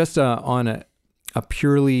just on a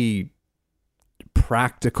purely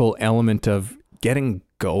practical element of getting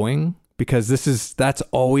going, because that's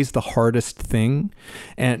always the hardest thing.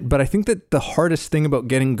 But I think that the hardest thing about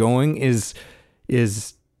getting going is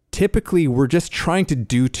typically we're just trying to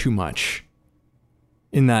do too much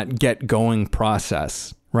in that get going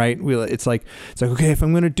process, right? It's like, okay, if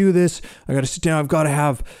I'm going to do this, I got to sit down. I've got to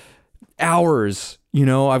have hours,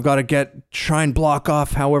 I've got to try and block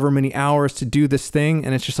off however many hours to do this thing.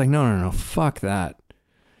 And it's just like, no, fuck that.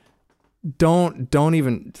 Don't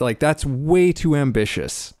even, like, that's way too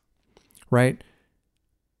ambitious, right?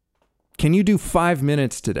 Can you do 5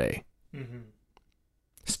 minutes today?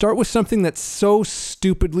 Start with something that's so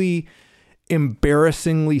stupidly,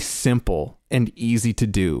 embarrassingly simple and easy to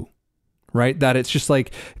do, right? That it's just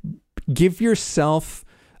like, give yourself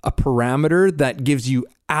a parameter that gives you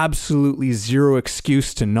absolutely zero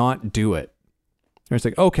excuse to not do it. And it's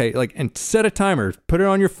like, okay, and set a timer, put it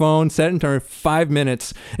on your phone, set it in timer 5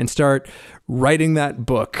 minutes and start writing that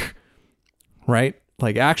book, right?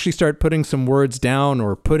 Like, actually start putting some words down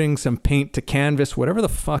or putting some paint to canvas, whatever the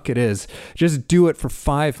fuck it is. Just do it for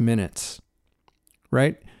 5 minutes,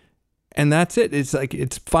 right? And that's it. It's like,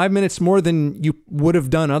 it's 5 minutes more than you would have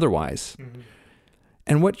done otherwise.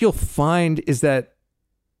 And what you'll find is that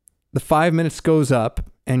the 5 minutes goes up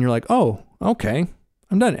and you're like, oh, okay,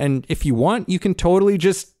 I'm done. And if you want, you can totally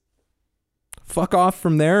just fuck off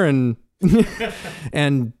from there and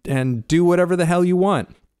and do whatever the hell you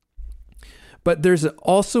want. But there's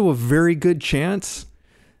also a very good chance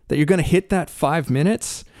that you're going to hit that 5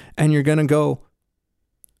 minutes and you're going to go,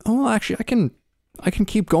 oh, well, actually, I can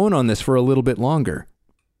keep going on this for a little bit longer.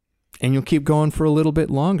 And you'll keep going for a little bit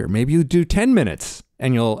longer. Maybe you do 10 minutes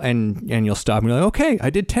and you'll stop and you're like, okay, I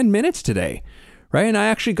did 10 minutes today, right? And I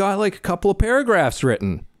actually got like a couple of paragraphs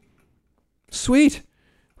written. Sweet,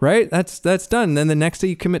 right? That's done. And then the next day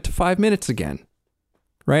you commit to 5 minutes again,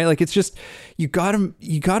 right? Like, it's just, you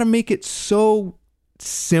gotta make it so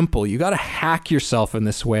simple. You gotta hack yourself in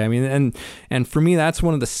this way. I mean, and for me, that's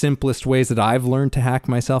one of the simplest ways that I've learned to hack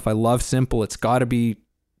myself. I love simple. It's gotta be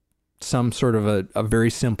some sort of a very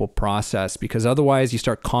simple process, because otherwise you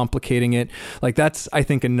start complicating it. Like, that's, I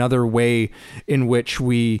think, another way in which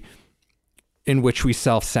we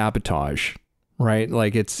self-sabotage, right?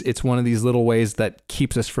 Like, it's one of these little ways that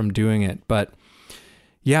keeps us from doing it. But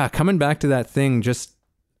yeah, coming back to that thing, just,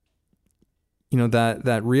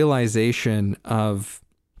 that realization of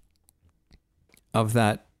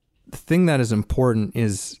that thing that is important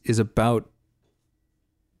is about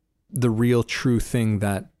the real true thing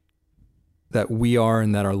that we are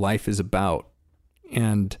and that our life is about,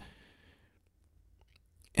 and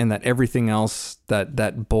that everything else,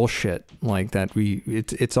 that bullshit, like that,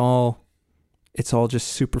 it's all just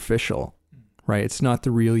superficial, right? It's not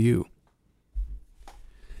the real you.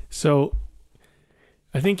 So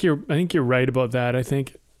I think you're right about that. I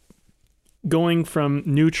think going from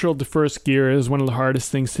neutral to first gear is one of the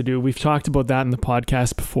hardest things to do. We've talked about that in the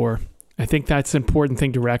podcast before. I think that's an important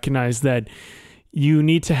thing to recognize, that you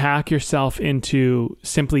need to hack yourself into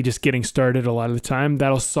simply just getting started a lot of the time.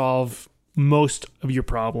 That'll solve most of your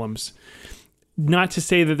problems. Not to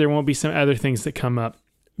say that there won't be some other things that come up,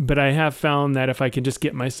 but I have found that if I can just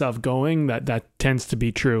get myself going, that tends to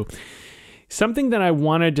be true. Something that I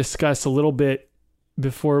want to discuss a little bit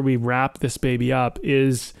before we wrap this baby up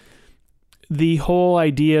is the whole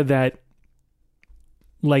idea that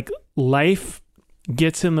like life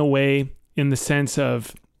gets in the way, in the sense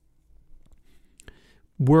of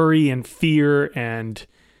worry and fear and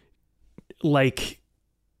like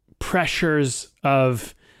pressures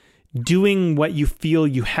of doing what you feel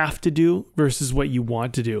you have to do versus what you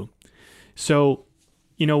want to do. So,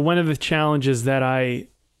 one of the challenges that I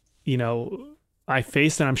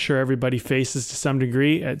face, and I'm sure everybody faces to some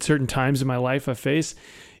degree at certain times in my life I face,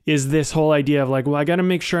 is this whole idea of like, well, I got to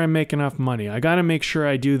make sure I make enough money. I got to make sure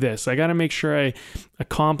I do this. I got to make sure I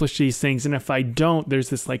accomplish these things. And if I don't, there's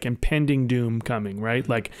this like impending doom coming, right?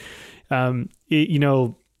 Like,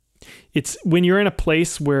 it's when you're in a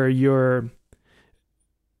place where you're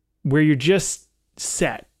just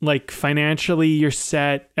set, like financially you're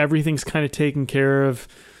set, everything's kind of taken care of,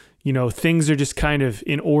 things are just kind of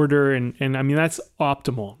in order. And I mean, that's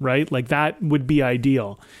optimal, right? Like that would be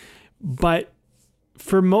ideal. But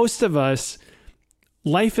for most of us,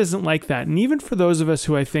 life isn't like that. And even for those of us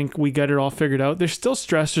who I think we got it all figured out, there's still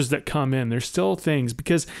stressors that come in. There's still things,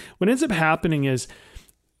 because what ends up happening is,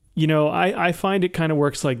 I find it kind of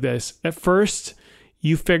works like this. At first,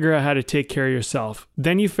 you figure out how to take care of yourself.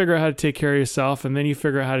 Then you figure out how to take care of yourself. And then you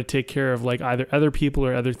figure out how to take care of like either other people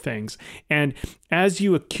or other things. And as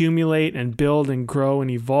you accumulate and build and grow and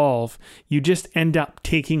evolve, you just end up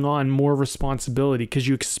taking on more responsibility because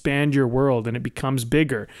you expand your world and it becomes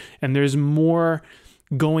bigger. And there's more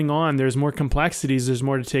going on. There's more complexities. There's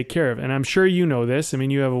more to take care of. And I'm sure you know this. I mean,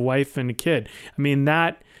 you have a wife and a kid. I mean,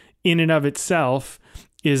 that in and of itself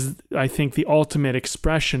is, I think, the ultimate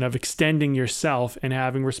expression of extending yourself and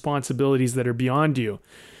having responsibilities that are beyond you.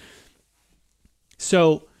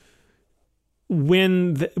 So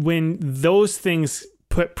when those things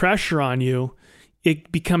put pressure on you,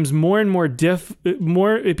 it becomes more and more difficult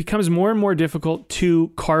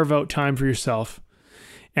to carve out time for yourself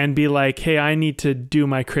and be like, hey, I need to do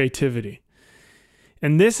my creativity.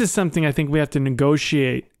 And this is something I think we have to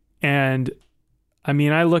negotiate. And I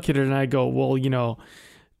mean, I look at it and I go, well,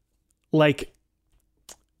 like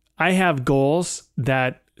I have goals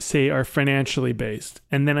that say are financially based,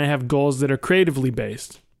 and then I have goals that are creatively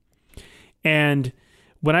based. And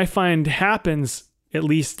what I find happens, at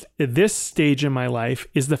least at this stage in my life,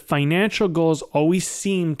 is the financial goals always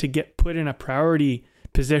seem to get put in a priority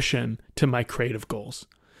position to my creative goals.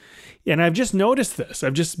 And I've just noticed this.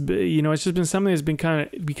 It's just been something that's been kind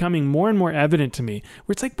of becoming more and more evident to me,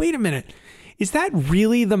 where it's like, wait a minute, is that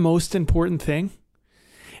really the most important thing?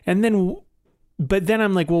 But then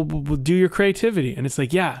I'm like, well, do your creativity. And it's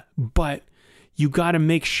like, yeah, but you got to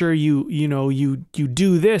make sure you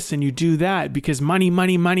do this and you do that, because money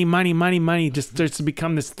just starts to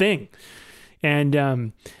become this thing. And,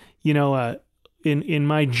 in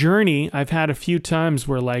my journey, I've had a few times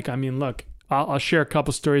where like, I mean, look, I'll share a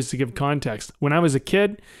couple stories to give context. When I was a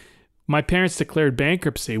kid, my parents declared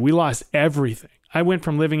bankruptcy. We lost everything. I went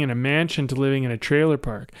from living in a mansion to living in a trailer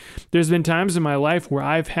park. There's been times in my life where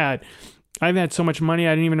I've had so much money,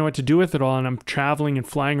 I didn't even know what to do with it all. And I'm traveling and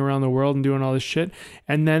flying around the world and doing all this shit.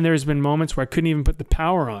 And then there's been moments where I couldn't even put the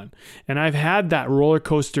power on. And I've had that roller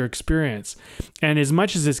coaster experience. And as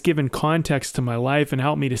much as it's given context to my life and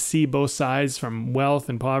helped me to see both sides from wealth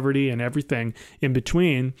and poverty and everything in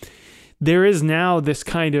between, there is now this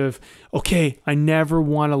kind of, okay, I never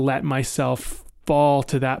want to let myself fall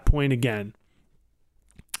to that point again.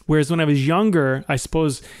 Whereas when I was younger, I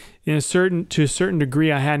suppose to a certain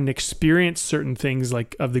degree, I hadn't experienced certain things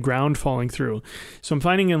like of the ground falling through. So I'm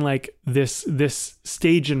finding in like this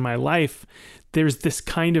stage in my life, there's this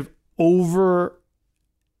kind of over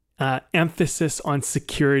emphasis on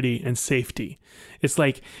security and safety. It's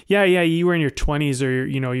like, yeah, you were in your 20s or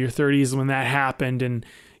your 30s when that happened, and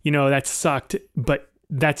that sucked, but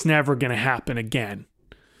that's never going to happen again.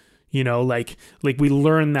 Like we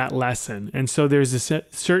learned that lesson. And so there's a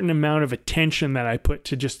certain amount of attention that I put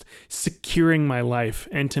to just securing my life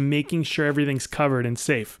and to making sure everything's covered and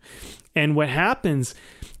safe. And what happens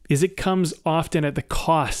is it comes often at the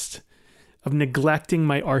cost of neglecting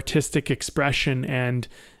my artistic expression and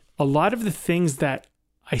a lot of the things that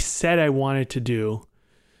I said I wanted to do.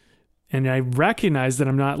 And I recognize that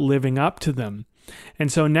I'm not living up to them.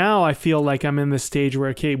 And so now I feel like I'm in this stage where,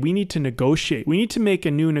 okay, we need to negotiate. We need to make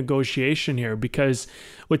a new negotiation here, because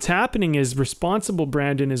what's happening is responsible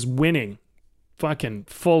Brandon is winning fucking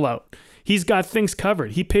full out. He's got things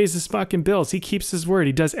covered. He pays his fucking bills. He keeps his word.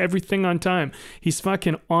 He does everything on time. He's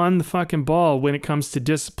fucking on the fucking ball when it comes to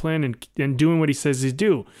discipline and doing what he says he's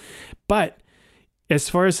do. But as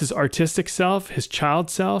far as his artistic self, his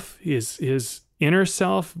child self, his inner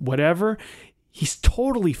self, whatever, he's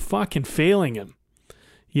totally fucking failing him,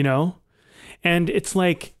 you know? And it's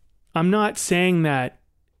like, I'm not saying that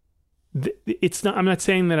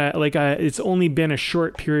it's only been a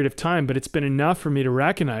short period of time, but it's been enough for me to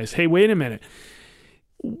recognize, hey, wait a minute.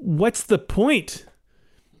 What's the point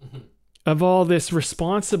of all this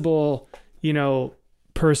responsible,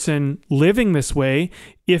 person living this way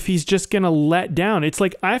if he's just going to let down? It's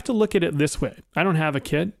like, I have to look at it this way. I don't have a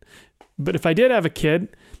kid, but if I did have a kid,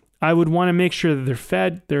 I would want to make sure that they're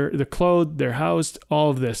fed, they're clothed, they're housed, all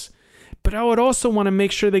of this. But I would also want to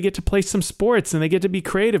make sure they get to play some sports and they get to be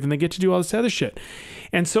creative and they get to do all this other shit.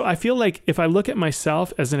 And so I feel like if I look at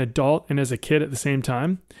myself as an adult and as a kid at the same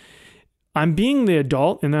time, I'm being the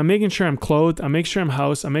adult and I'm making sure I'm clothed, I'm making sure I'm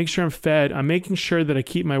housed, I'm making sure I'm fed, I'm making sure that I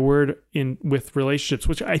keep my word in with relationships,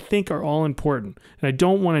 which I think are all important. And I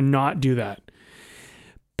don't want to not do that.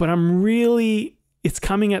 But it's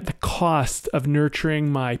coming at the cost of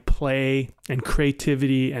nurturing my play and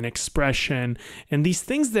creativity and expression and these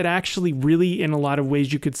things that actually really, in a lot of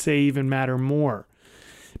ways, you could say even matter more.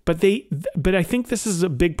 But I think this is a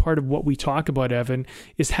big part of what we talk about, Evan,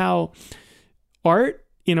 is how art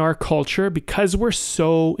in our culture, because we're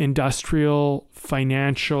so industrial,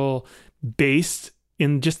 financial based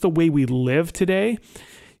in just the way we live today,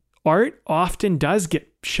 art often does get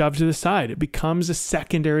shoved to the side. It becomes a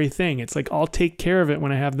secondary thing. It's like, I'll take care of it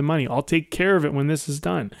when I have the money. I'll take care of it when this is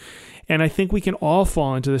done. And I think we can all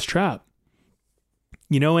fall into this trap.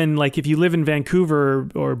 And like if you live in Vancouver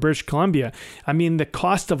or British Columbia, I mean, the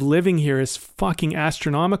cost of living here is fucking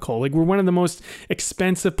astronomical. Like, we're one of the most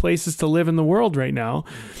expensive places to live in the world right now.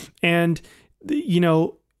 And,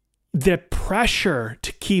 the pressure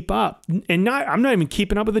to keep up, and I'm not even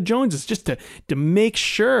keeping up with the Joneses, just to make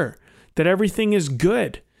sure that everything is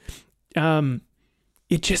good.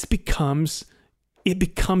 It just becomes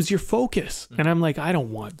your focus. And I'm like, I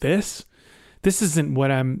don't want this. This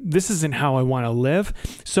isn't how I want to live.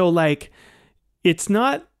 So like, it's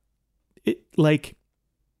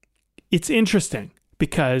interesting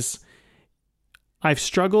because I've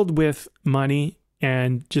struggled with money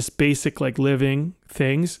and just basic like living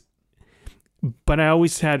things, but I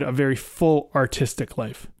always had a very full artistic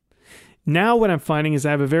life. Now what I'm finding is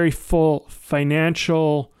I have a very full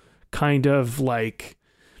financial kind of like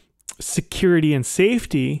security and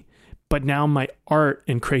safety, but now my art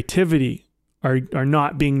and creativity are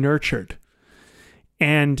not being nurtured.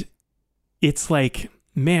 And it's like,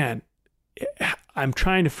 man, I'm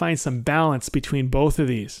trying to find some balance between both of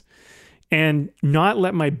these and not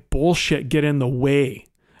let my bullshit get in the way,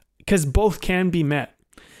 because both can be met.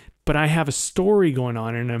 But I have a story going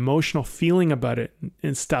on and an emotional feeling about it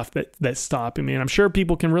and stuff that's stopping me. And I'm sure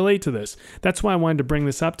people can relate to this. That's why I wanted to bring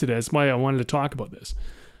this up today. That's why I wanted to talk about this.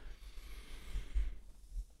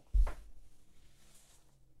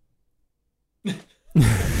 Mic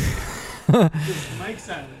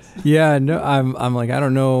silence. Yeah, no, I'm like, I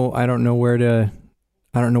don't know where to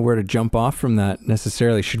jump off from that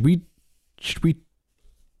necessarily. Should we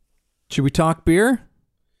talk beer?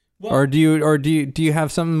 Well, or do you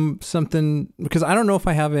have something, because I don't know if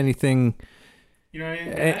I have anything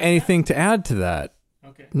anything to add to that.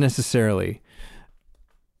 Okay. Necessarily.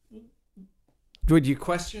 Would you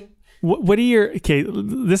question? What are your, okay,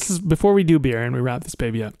 this is before we do beer and we wrap this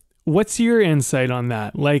baby up. What's your insight on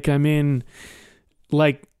that? Like, I mean,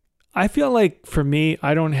 like, I feel like for me,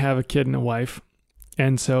 I don't have a kid and a wife.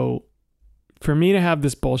 And so for me to have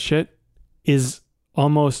this bullshit is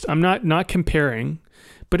almost, I'm not comparing,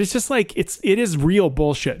 but it's just like, it is real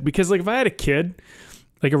bullshit. Because like if I had a kid,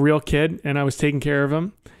 like a real kid, and I was taking care of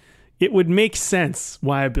him, it would make sense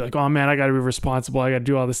why I'd be like, oh man, I got to be responsible. I got to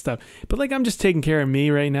do all this stuff. But like, I'm just taking care of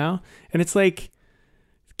me right now. And it's like,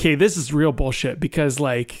 okay, this is real bullshit, because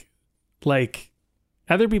like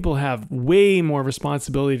other people have way more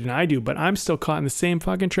responsibility than I do, but I'm still caught in the same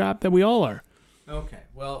fucking trap that we all are. Okay.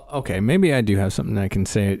 Well, okay. Maybe I do have something I can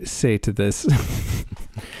say to this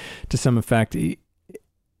to some effect.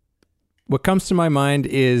 What comes to my mind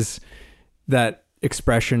is that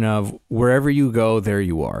expression of wherever you go, there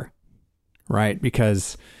you are, right?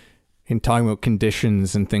 Because in talking about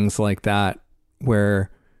conditions and things like that,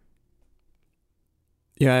 where,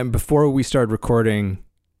 yeah, before we started recording,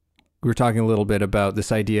 we were talking a little bit about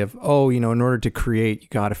this idea of, oh, in order to create,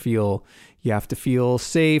 you have to feel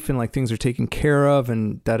safe and like things are taken care of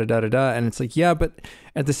and da da da da da. And it's like, yeah, but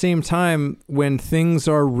at the same time, sometimes when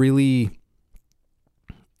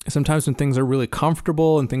things are really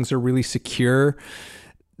comfortable and things are really secure,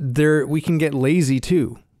 we can get lazy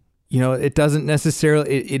too. It isn't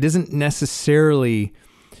necessarily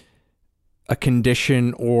a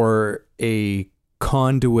condition or a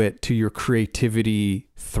conduit to your creativity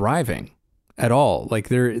thriving at all. Like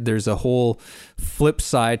there's a whole flip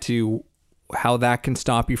side to how that can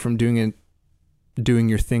stop you from doing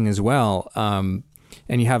your thing as well. And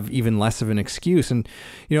you have even less of an excuse. And,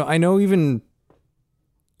 I know even,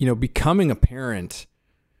 becoming a parent,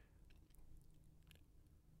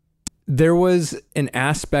 there was an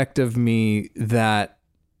aspect of me that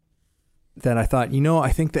I thought,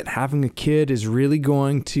 I think that having a kid is really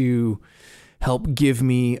going to help give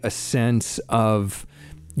me a sense of,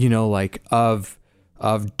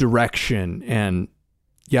 of direction and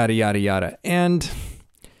yada, yada, yada. And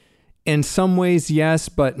in some ways, yes,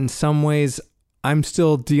 but in some ways, I'm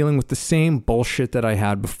still dealing with the same bullshit that I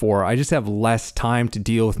had before. I just have less time to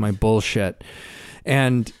deal with my bullshit.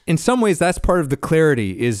 And in some ways, that's part of the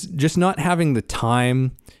clarity, is just not having the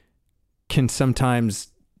time can sometimes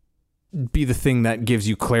be the thing that gives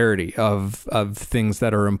you clarity of things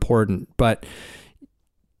that are important. But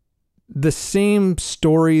the same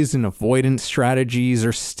stories and avoidance strategies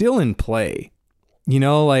are still in play.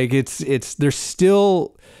 Like they're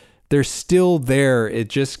still there. It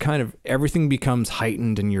just kind of, everything becomes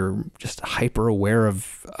heightened and you're just hyper aware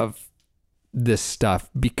of this stuff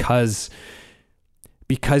because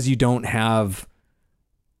you don't have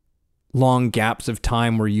long gaps of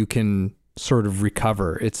time where you can sort of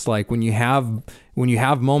recover. It's like when you have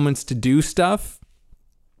moments to do stuff,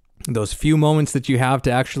 those few moments that you have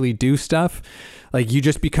to actually do stuff, like you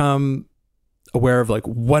just become aware of like,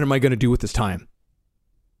 what am I going to do with this time?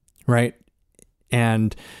 Right?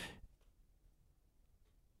 And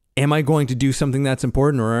am I going to do something that's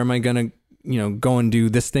important, or am I going to, go and do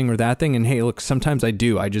this thing or that thing? And hey, look, sometimes I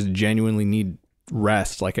just genuinely need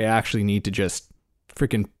rest. Like I actually need to just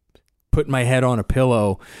freaking put my head on a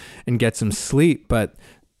pillow and get some sleep. But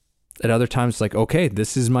at other times it's like, okay,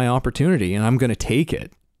 this is my opportunity and I'm going to take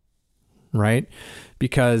it. Right?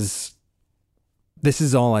 Because this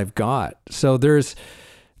is all I've got. So there's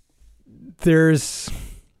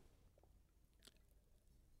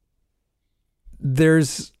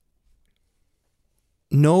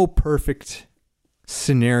no perfect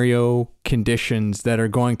scenario conditions that are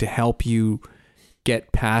going to help you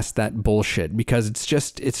get past that bullshit, because it's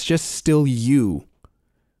just still you.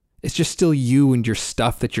 It's just still you and your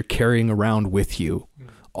stuff that you're carrying around with you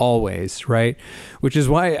always, right? Which is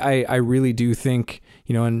why I really do think,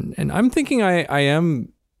 and I'm thinking I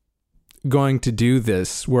am going to do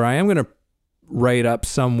this, where I am going to write up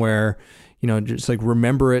somewhere, just like,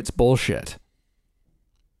 remember it's bullshit,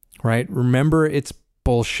 right? Remember it's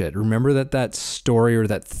bullshit. Remember that story or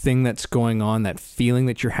that thing that's going on, that feeling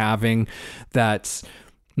that you're having, that's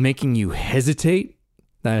making you hesitate,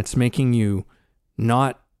 that's making you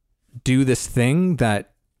not do this thing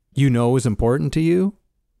that is important to you.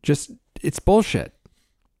 It's bullshit.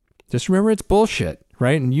 Just remember it's bullshit,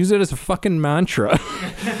 right? And use it as a fucking mantra.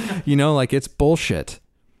 Like it's bullshit.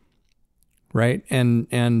 Right?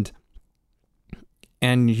 And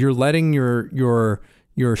you're letting your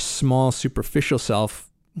small superficial self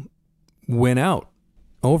win out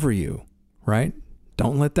over you, right?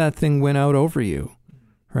 Don't let that thing win out over you,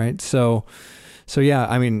 right? So yeah,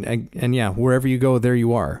 I mean, and yeah, wherever you go, there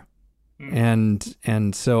you are. And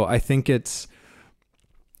so I think it's,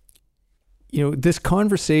 this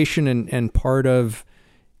conversation and part of,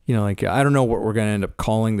 like, I don't know what we're going to end up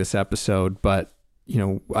calling this episode, but,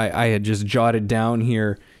 I had just jotted down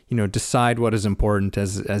here, decide what is important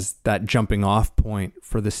as that jumping off point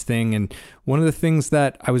for this thing. And one of the things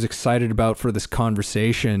that I was excited about for this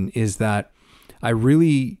conversation is that I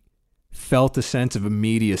really felt a sense of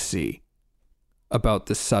immediacy about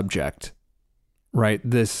this subject, right?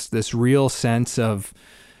 This real sense of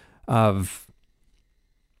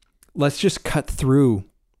let's just cut through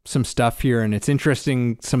some stuff here. And it's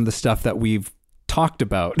interesting, some of the stuff that we've talked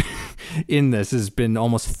about in this has been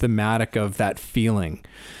almost thematic of that feeling,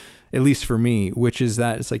 at least for me, which is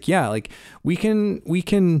that it's like, yeah, like we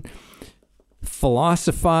can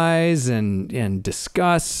philosophize and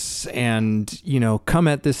discuss and, come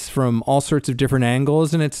at this from all sorts of different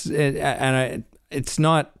angles. And that's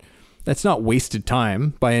not wasted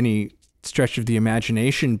time by any stretch of the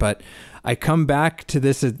imagination, but I come back to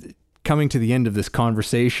this, coming to the end of this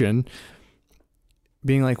conversation,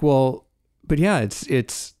 being like, well, but yeah,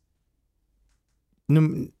 it's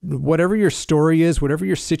whatever your story is, whatever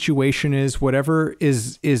your situation is, whatever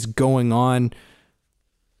is going on,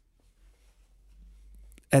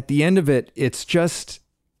 at the end of it, it's just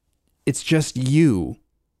you.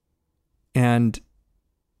 And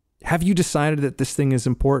have you decided that this thing is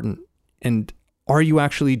important? And are you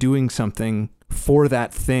actually doing something for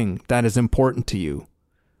that thing that is important to you?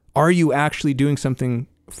 Are you actually doing something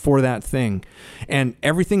for that thing? And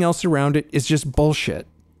everything else around it is just bullshit.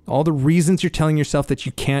 All the reasons you're telling yourself that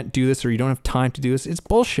you can't do this or you don't have time to do this, it's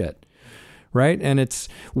bullshit. Right? And it's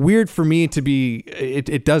weird for me to be,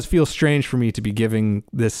 it does feel strange for me to be giving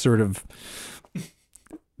this sort of,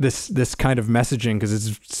 this kind of messaging, because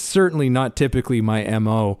it's certainly not typically my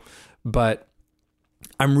MO, but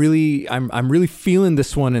I'm really feeling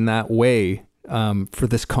this one in that way, for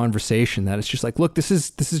this conversation, that it's just like, look, this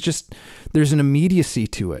is just, there's an immediacy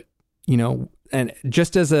to it, you know, and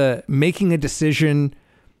just as making a decision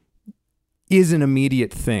is an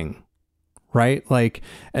immediate thing, right? Like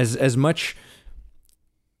as much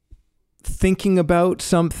thinking about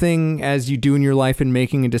something as you do in your life and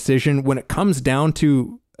making a decision, when it comes down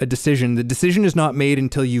to a decision, the decision is not made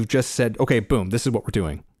until you've just said, okay, boom, this is what we're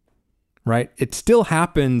doing, right? It still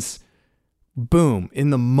happens, boom, in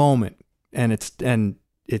the moment, and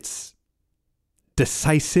it's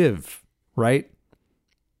decisive, right?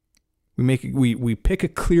 We pick a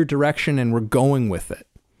clear direction and we're going with it,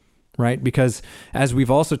 right? Because as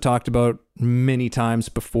we've also talked about many times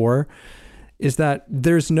before, is that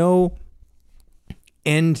there's no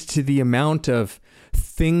end to the amount of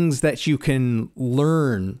things that you can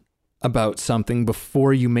learn about something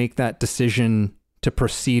before you make that decision to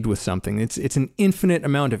proceed with something. It's an infinite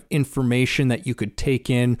amount of information that you could take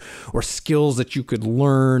in, or skills that you could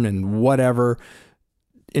learn and whatever,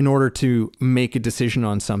 in order to make a decision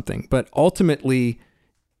on something. But ultimately,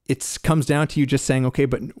 it comes down to you just saying, okay,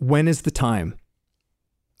 but when is the time?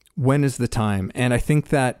 When is the time? And I think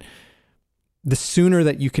that the sooner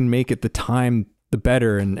that you can make it the time, the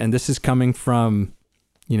better. And this is coming from,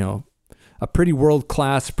 you know, a pretty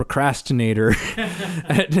world-class procrastinator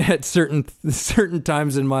at certain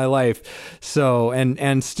times in my life. So,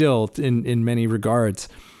 and still in many regards.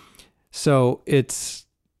 So it's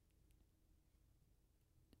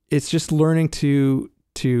just learning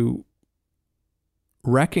to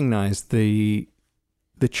recognize the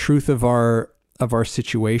truth of our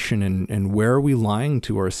situation, and where are we lying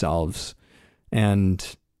to ourselves,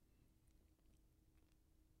 and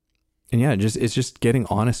yeah, it's just getting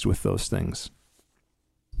honest with those things.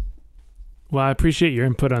 Well, I appreciate your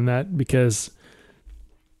input on that, because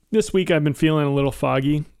this week I've been feeling a little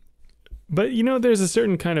foggy, but you know, there's a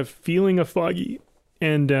certain kind of feeling of foggy,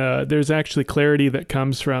 and there's actually clarity that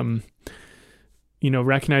comes from, you know,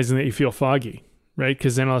 recognizing that you feel foggy, right?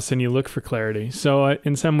 Because then all of a sudden you look for clarity. So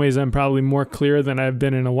in some ways I'm probably more clear than I've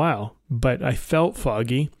been in a while, but I felt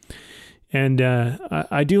foggy. And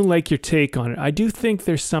I do like your take on it. I do think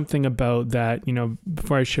there's something about that, you know,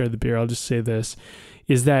 before I share the beer, I'll just say this,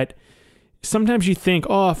 is that sometimes you think,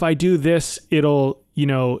 oh, if I do this, it'll, you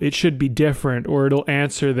know, it should be different, or it'll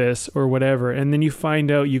answer this or whatever. And then you find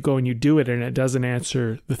out, you go and you do it and it doesn't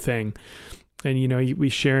answer the thing. And, you know, we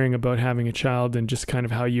sharing about having a child and just kind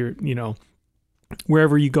of how you're, you know,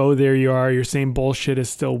 wherever you go, there you are, your same bullshit is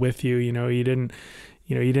still with you. You know, you didn't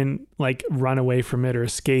like run away from it or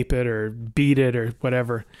escape it or beat it or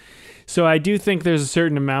whatever. So I do think there's a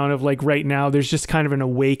certain amount of, like, right now, there's just kind of an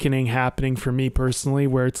awakening happening for me personally,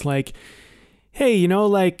 where it's like, hey, you know,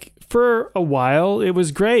 like for a while it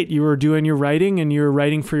was great. You were doing your writing and you were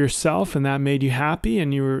writing for yourself, and that made you happy,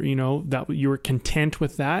 and you were, you know, that you were content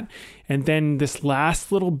with that. And then this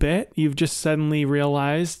last little bit, you've just suddenly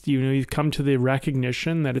realized, you know, you've come to the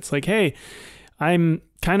recognition that it's like, hey, I'm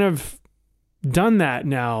kind of done that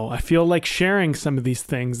now. I feel like sharing some of these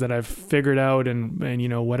things that I've figured out and you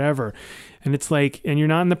know, whatever. And it's like, and you're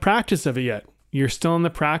not in the practice of it yet. You're still in the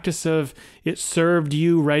practice of, it served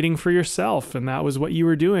you writing for yourself, and that was what you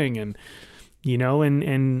were doing. And, you know,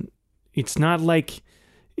 and it's not like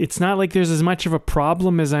there's as much of a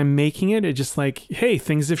problem as I'm making it. It's just like, hey,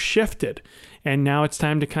 things have shifted, and now it's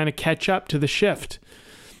time to kind of catch up to the shift.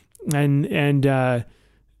 And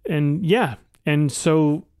yeah. And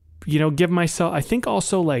so, you know, give myself, I think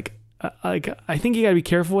also like I think you gotta be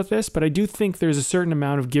careful with this, but I do think there's a certain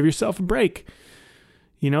amount of give yourself a break.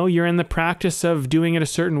 You know, you're in the practice of doing it a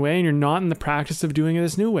certain way, and you're not in the practice of doing it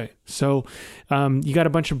this new way. So you got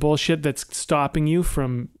a bunch of bullshit that's stopping you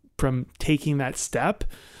from taking that step.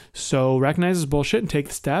 So recognize it's bullshit and take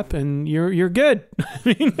the step, and you're good. I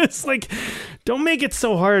mean, it's like, don't make it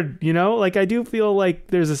so hard, you know? Like, I do feel like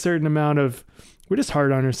there's a certain amount of, we're just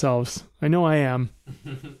hard on ourselves. I know I am.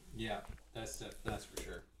 Yeah, That's for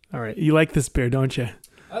sure. All right. You like this beer, don't you?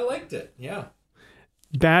 I liked it. Yeah.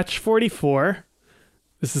 Batch 44.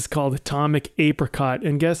 This is called Atomic Apricot.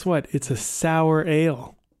 And guess what? It's a sour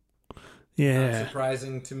ale. Yeah. Not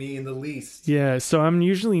surprising to me in the least. Yeah. So I'm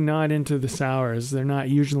usually not into the sours. They're not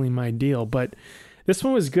usually my deal. But this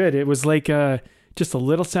one was good. It was like just a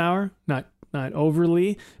little sour, not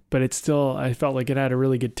overly, but it's still, I felt like it had a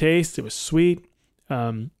really good taste. It was sweet.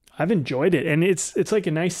 I've enjoyed it. And it's like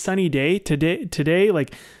a nice sunny day today,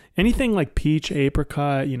 like anything like peach,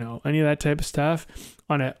 apricot, any of that type of stuff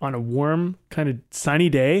on a warm kind of sunny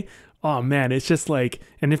day. Oh man, it's just like,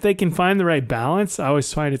 and if they can find the right balance, I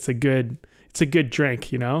always find it's a good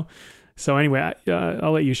drink, So anyway,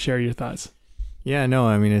 I'll let you share your thoughts. Yeah, no,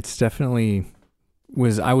 I mean, it's definitely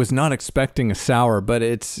I was not expecting a sour, but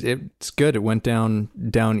it's good. It went down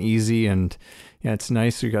easy, and yeah, it's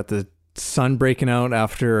nice. We got the sun breaking out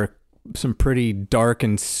after some pretty dark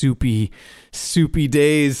and soupy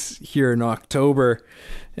days here in October,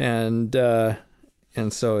 and so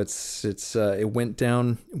it went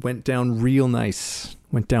down real nice.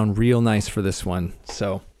 Went down real nice for this one.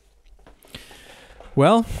 So,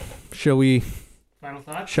 well, shall we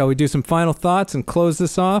do some final thoughts and close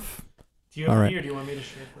this off? Do you have any, or do you want me to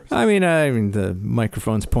share first? I mean, the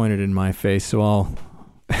microphone's pointed in my face, so I'll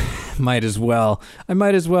might as well.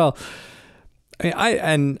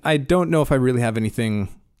 I don't know if I really have anything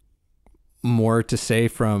more to say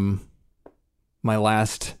from my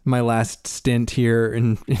last stint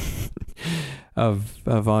here of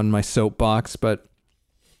on my soapbox, but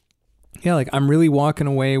yeah, like I'm really walking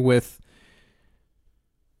away with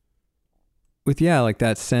like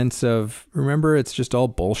that sense of, remember, it's just all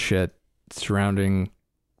bullshit surrounding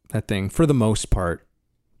that thing. For the most part,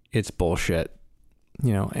 it's bullshit,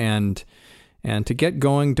 and to get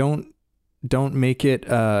going, don't make it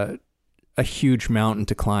a huge mountain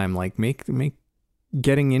to climb. Like make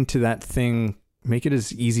getting into that thing, make it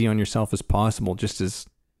as easy on yourself as possible, just as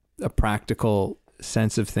a practical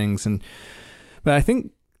sense of things. But I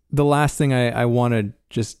think the last thing I want to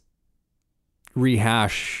just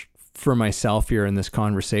rehash for myself here in this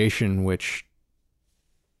conversation, which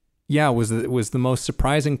was the most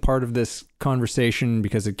surprising part of this conversation,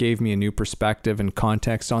 because it gave me a new perspective and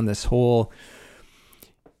context on this whole,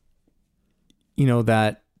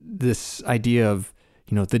 that this idea of,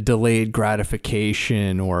 the delayed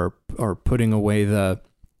gratification or putting away the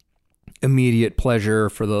immediate pleasure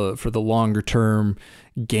for the longer term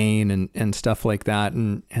gain and stuff like that.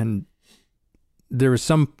 And there was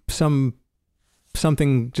something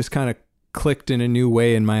just kind of clicked in a new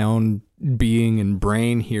way in my own being and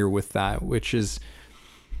brain here with that, which is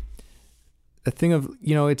a thing of,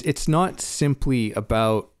 it's not simply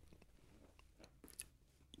about,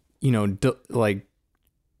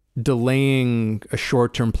 delaying a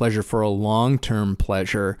short-term pleasure for a long-term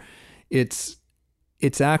pleasure. It's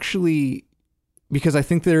actually, because I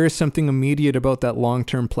think there is something immediate about that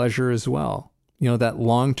long-term pleasure as well, that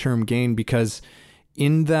long-term gain, because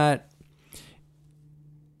in that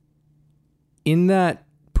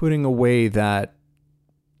putting away that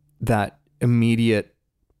immediate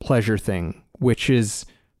pleasure thing, which is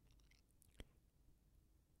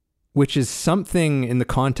something in the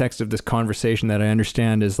context of this conversation that I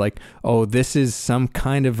understand is like, oh, this is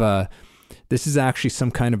actually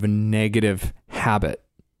some kind of a negative habit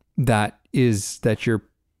that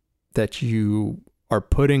you are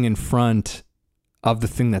putting in front of the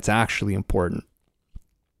thing that's actually important.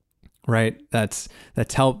 Right? That's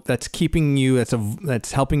helping you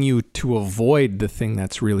to avoid the thing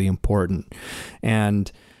that's really important.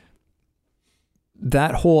 And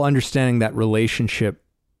that whole understanding that relationship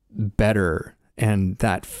better, and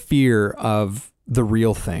that fear of the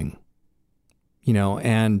real thing,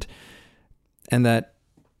 and that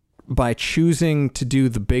by choosing to do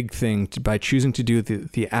the big thing, by choosing to do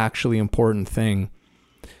the actually important thing,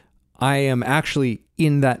 I am actually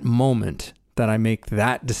in that moment that I make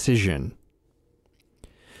that decision,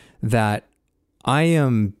 that I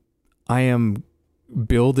am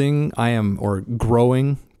growing,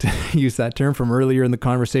 to use that term from earlier in the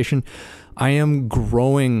conversation, I am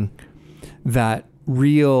growing that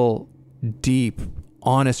real, deep,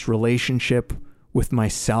 honest relationship with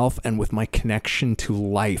myself and with my connection to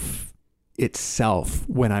life itself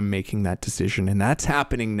when I'm making that decision. And that's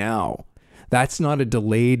happening now. That's not a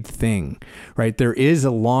delayed thing, right? There is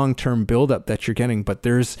a long-term buildup that you're getting, but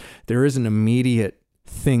there is an immediate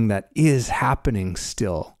thing that is happening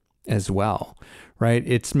still as well, right?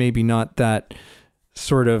 It's maybe not that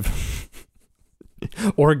sort of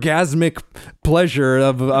orgasmic pleasure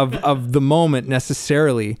of the moment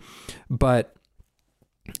necessarily, but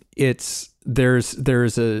there's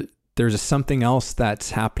a there's something else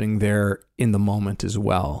that's happening there in the moment as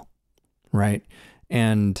well, right?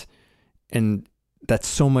 And that's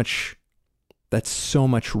so much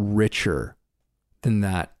richer than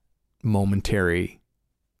that momentary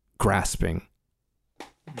grasping.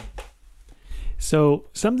 So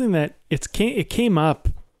something that it came up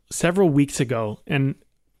several weeks ago, and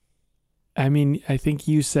I mean, I think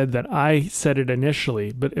you said that I said it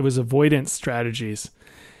initially, but it was avoidance strategies.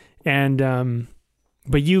 And,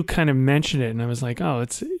 but you kind of mentioned it and I was like, oh,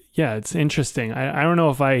 it's interesting. I don't know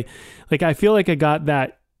if I feel like I got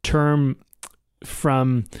that term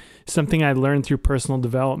from something I learned through personal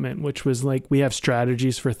development, which was like, we have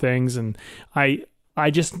strategies for things. And I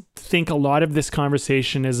just think a lot of this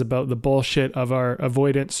conversation is about the bullshit of our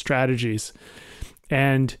avoidance strategies.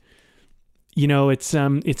 And, you know, it's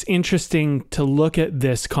interesting to look at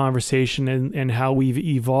this conversation and how we've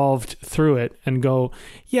evolved through it and go,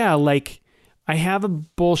 yeah, like I have a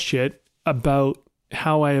bullshit about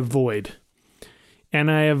how I avoid, and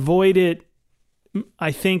I avoid it.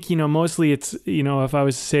 I think, you know, mostly it's, you know, if I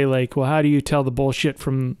was to say like, well, how do you tell the bullshit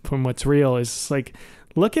from what's real, is like,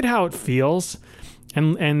 look at how it feels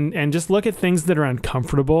and just look at things that are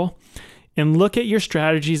uncomfortable and look at your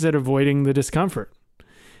strategies at avoiding the discomfort.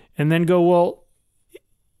 And then go, well,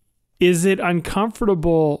 is it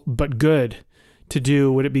uncomfortable but good to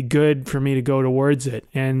do? Would it be good for me to go towards it?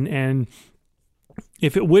 And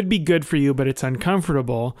if it would be good for you, but it's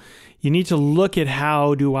uncomfortable, you need to look at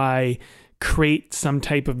how do I create some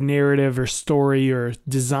type of narrative or story or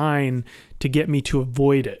design to get me to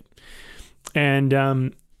avoid it. And,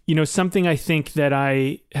 you know, something I think that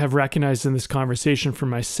I have recognized in this conversation for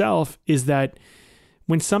myself is that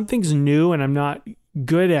when something's new and I'm not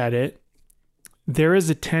good at it, there is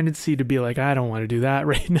a tendency to be like, I don't want to do that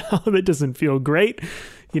right now. That doesn't feel great.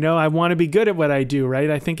 You know, I want to be good at what I do, right?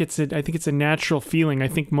 I think it's a natural feeling. I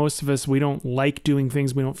think most of us, we don't like doing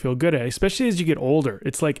things we don't feel good at, especially as you get older.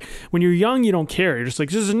 It's like when you're young, you don't care. You're just like,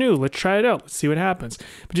 this is new. Let's try it out. Let's see what happens.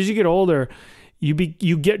 But as you get older, you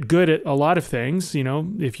get good at a lot of things, you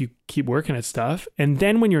know, if you keep working at stuff. And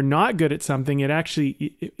then when you're not good at something,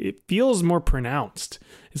 it feels more pronounced.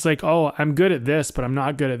 It's like, oh, I'm good at this, but I'm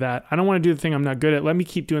not good at that. I don't want to do the thing I'm not good at. Let me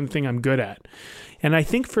keep doing the thing I'm good at. And I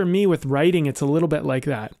think for me with writing, it's a little bit like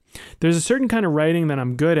that. There's a certain kind of writing that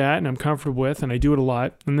I'm good at and I'm comfortable with, and I do it a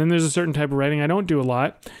lot. And then there's a certain type of writing I don't do a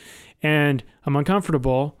lot, and I'm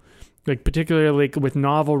uncomfortable, like particularly like with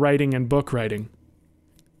novel writing and book writing.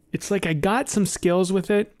 It's like I got some skills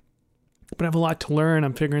with it, but I have a lot to learn.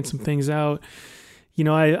 I'm figuring some things out. You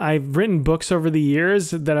know, I've written books over the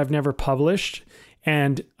years that I've never published.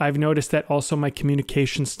 And I've noticed that also my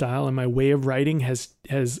communication style and my way of writing has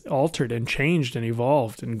altered and changed and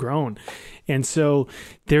evolved and grown. And so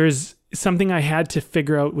there's something I had to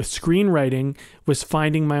figure out with screenwriting was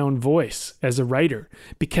finding my own voice as a writer,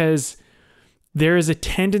 because there is a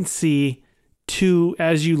tendency to,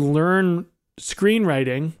 as you learn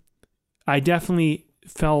screenwriting, I definitely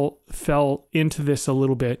fell into this a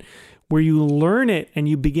little bit, where you learn it and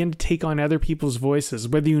you begin to take on other people's voices,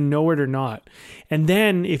 whether you know it or not. And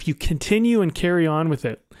then if you continue and carry on with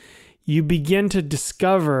it, you begin to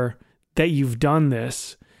discover that you've done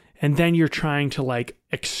this. And then you're trying to like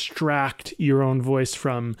extract your own voice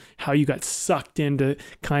from how you got sucked into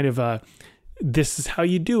kind of this is how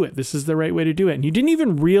you do it. This is the right way to do it. And you didn't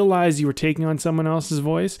even realize you were taking on someone else's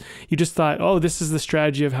voice. You just thought, oh, this is the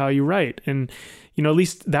strategy of how you write. And, you know, at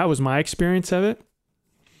least that was my experience of it.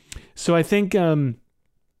 So I think, you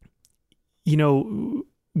know,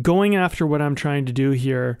 going after what I'm trying to do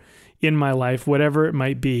here in my life, whatever it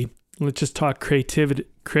might be, let's just talk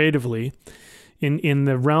creatively. In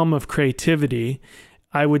the realm of creativity,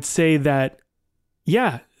 I would say that,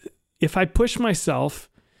 yeah, if I push myself,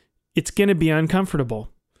 it's going to be uncomfortable.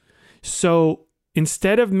 So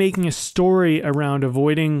instead of making a story around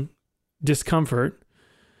avoiding discomfort,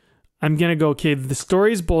 I'm going to go, okay, the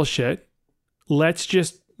story is bullshit. Let's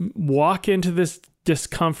just walk into this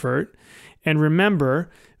discomfort and remember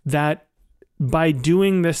that by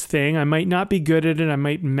doing this thing, I might not be good at it. I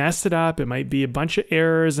might mess it up. It might be a bunch of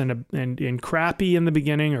errors and crappy in the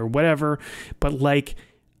beginning or whatever. But like,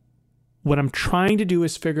 what I'm trying to do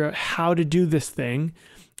is figure out how to do this thing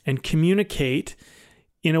and communicate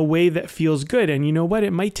in a way that feels good. And you know what?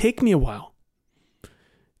 It might take me a while.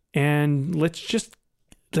 And let's just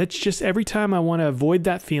every time I want to avoid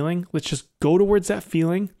that feeling, let's just go towards that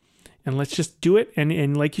feeling and let's just do it.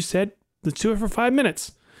 And like you said, let's do it for 5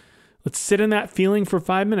 minutes. Let's sit in that feeling for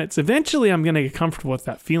 5 minutes. Eventually, I'm going to get comfortable with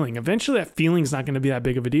that feeling. Eventually, that feeling's not going to be that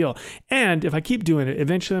big of a deal. And if I keep doing it,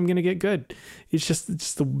 eventually I'm going to get good. It's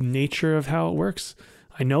just the nature of how it works.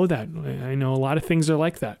 I know that. I know a lot of things are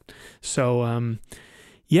like that. So,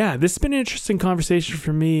 yeah, this has been an interesting conversation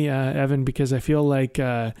for me, Evan, because I feel like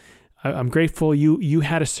I'm grateful you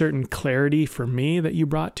had a certain clarity for me that you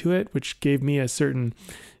brought to it, which gave me a certain,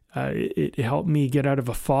 it helped me get out of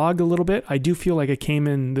a fog a little bit. I do feel like I came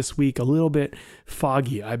in this week a little bit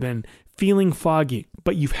foggy. I've been feeling foggy,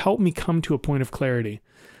 but you've helped me come to a point of clarity.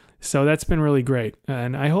 So that's been really great.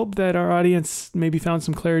 And I hope that our audience maybe found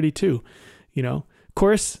some clarity too. Of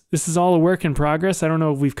course, this is all a work in progress. I don't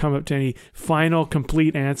know if we've come up to any final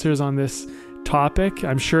complete answers on this topic.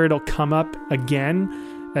 I'm sure it'll come up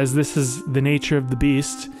again, as this is the nature of the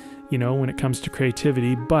beast, when it comes to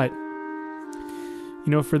creativity. But,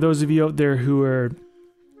 for those of you out there who are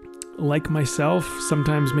like myself,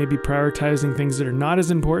 sometimes maybe prioritizing things that are not as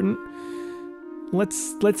important,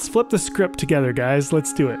 let's flip the script together, guys.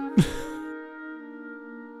 Let's do it.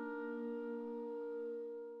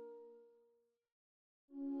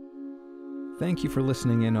 Thank you for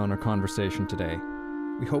listening in on our conversation today.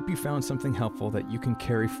 We hope you found something helpful that you can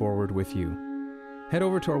carry forward with you. Head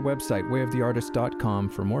over to our website, wayoftheartist.com,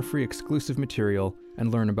 for more free exclusive material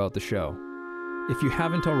and learn about the show. If you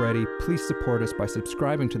haven't already, please support us by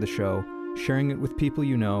subscribing to the show, sharing it with people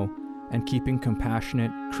you know, and keeping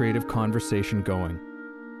compassionate, creative conversation going.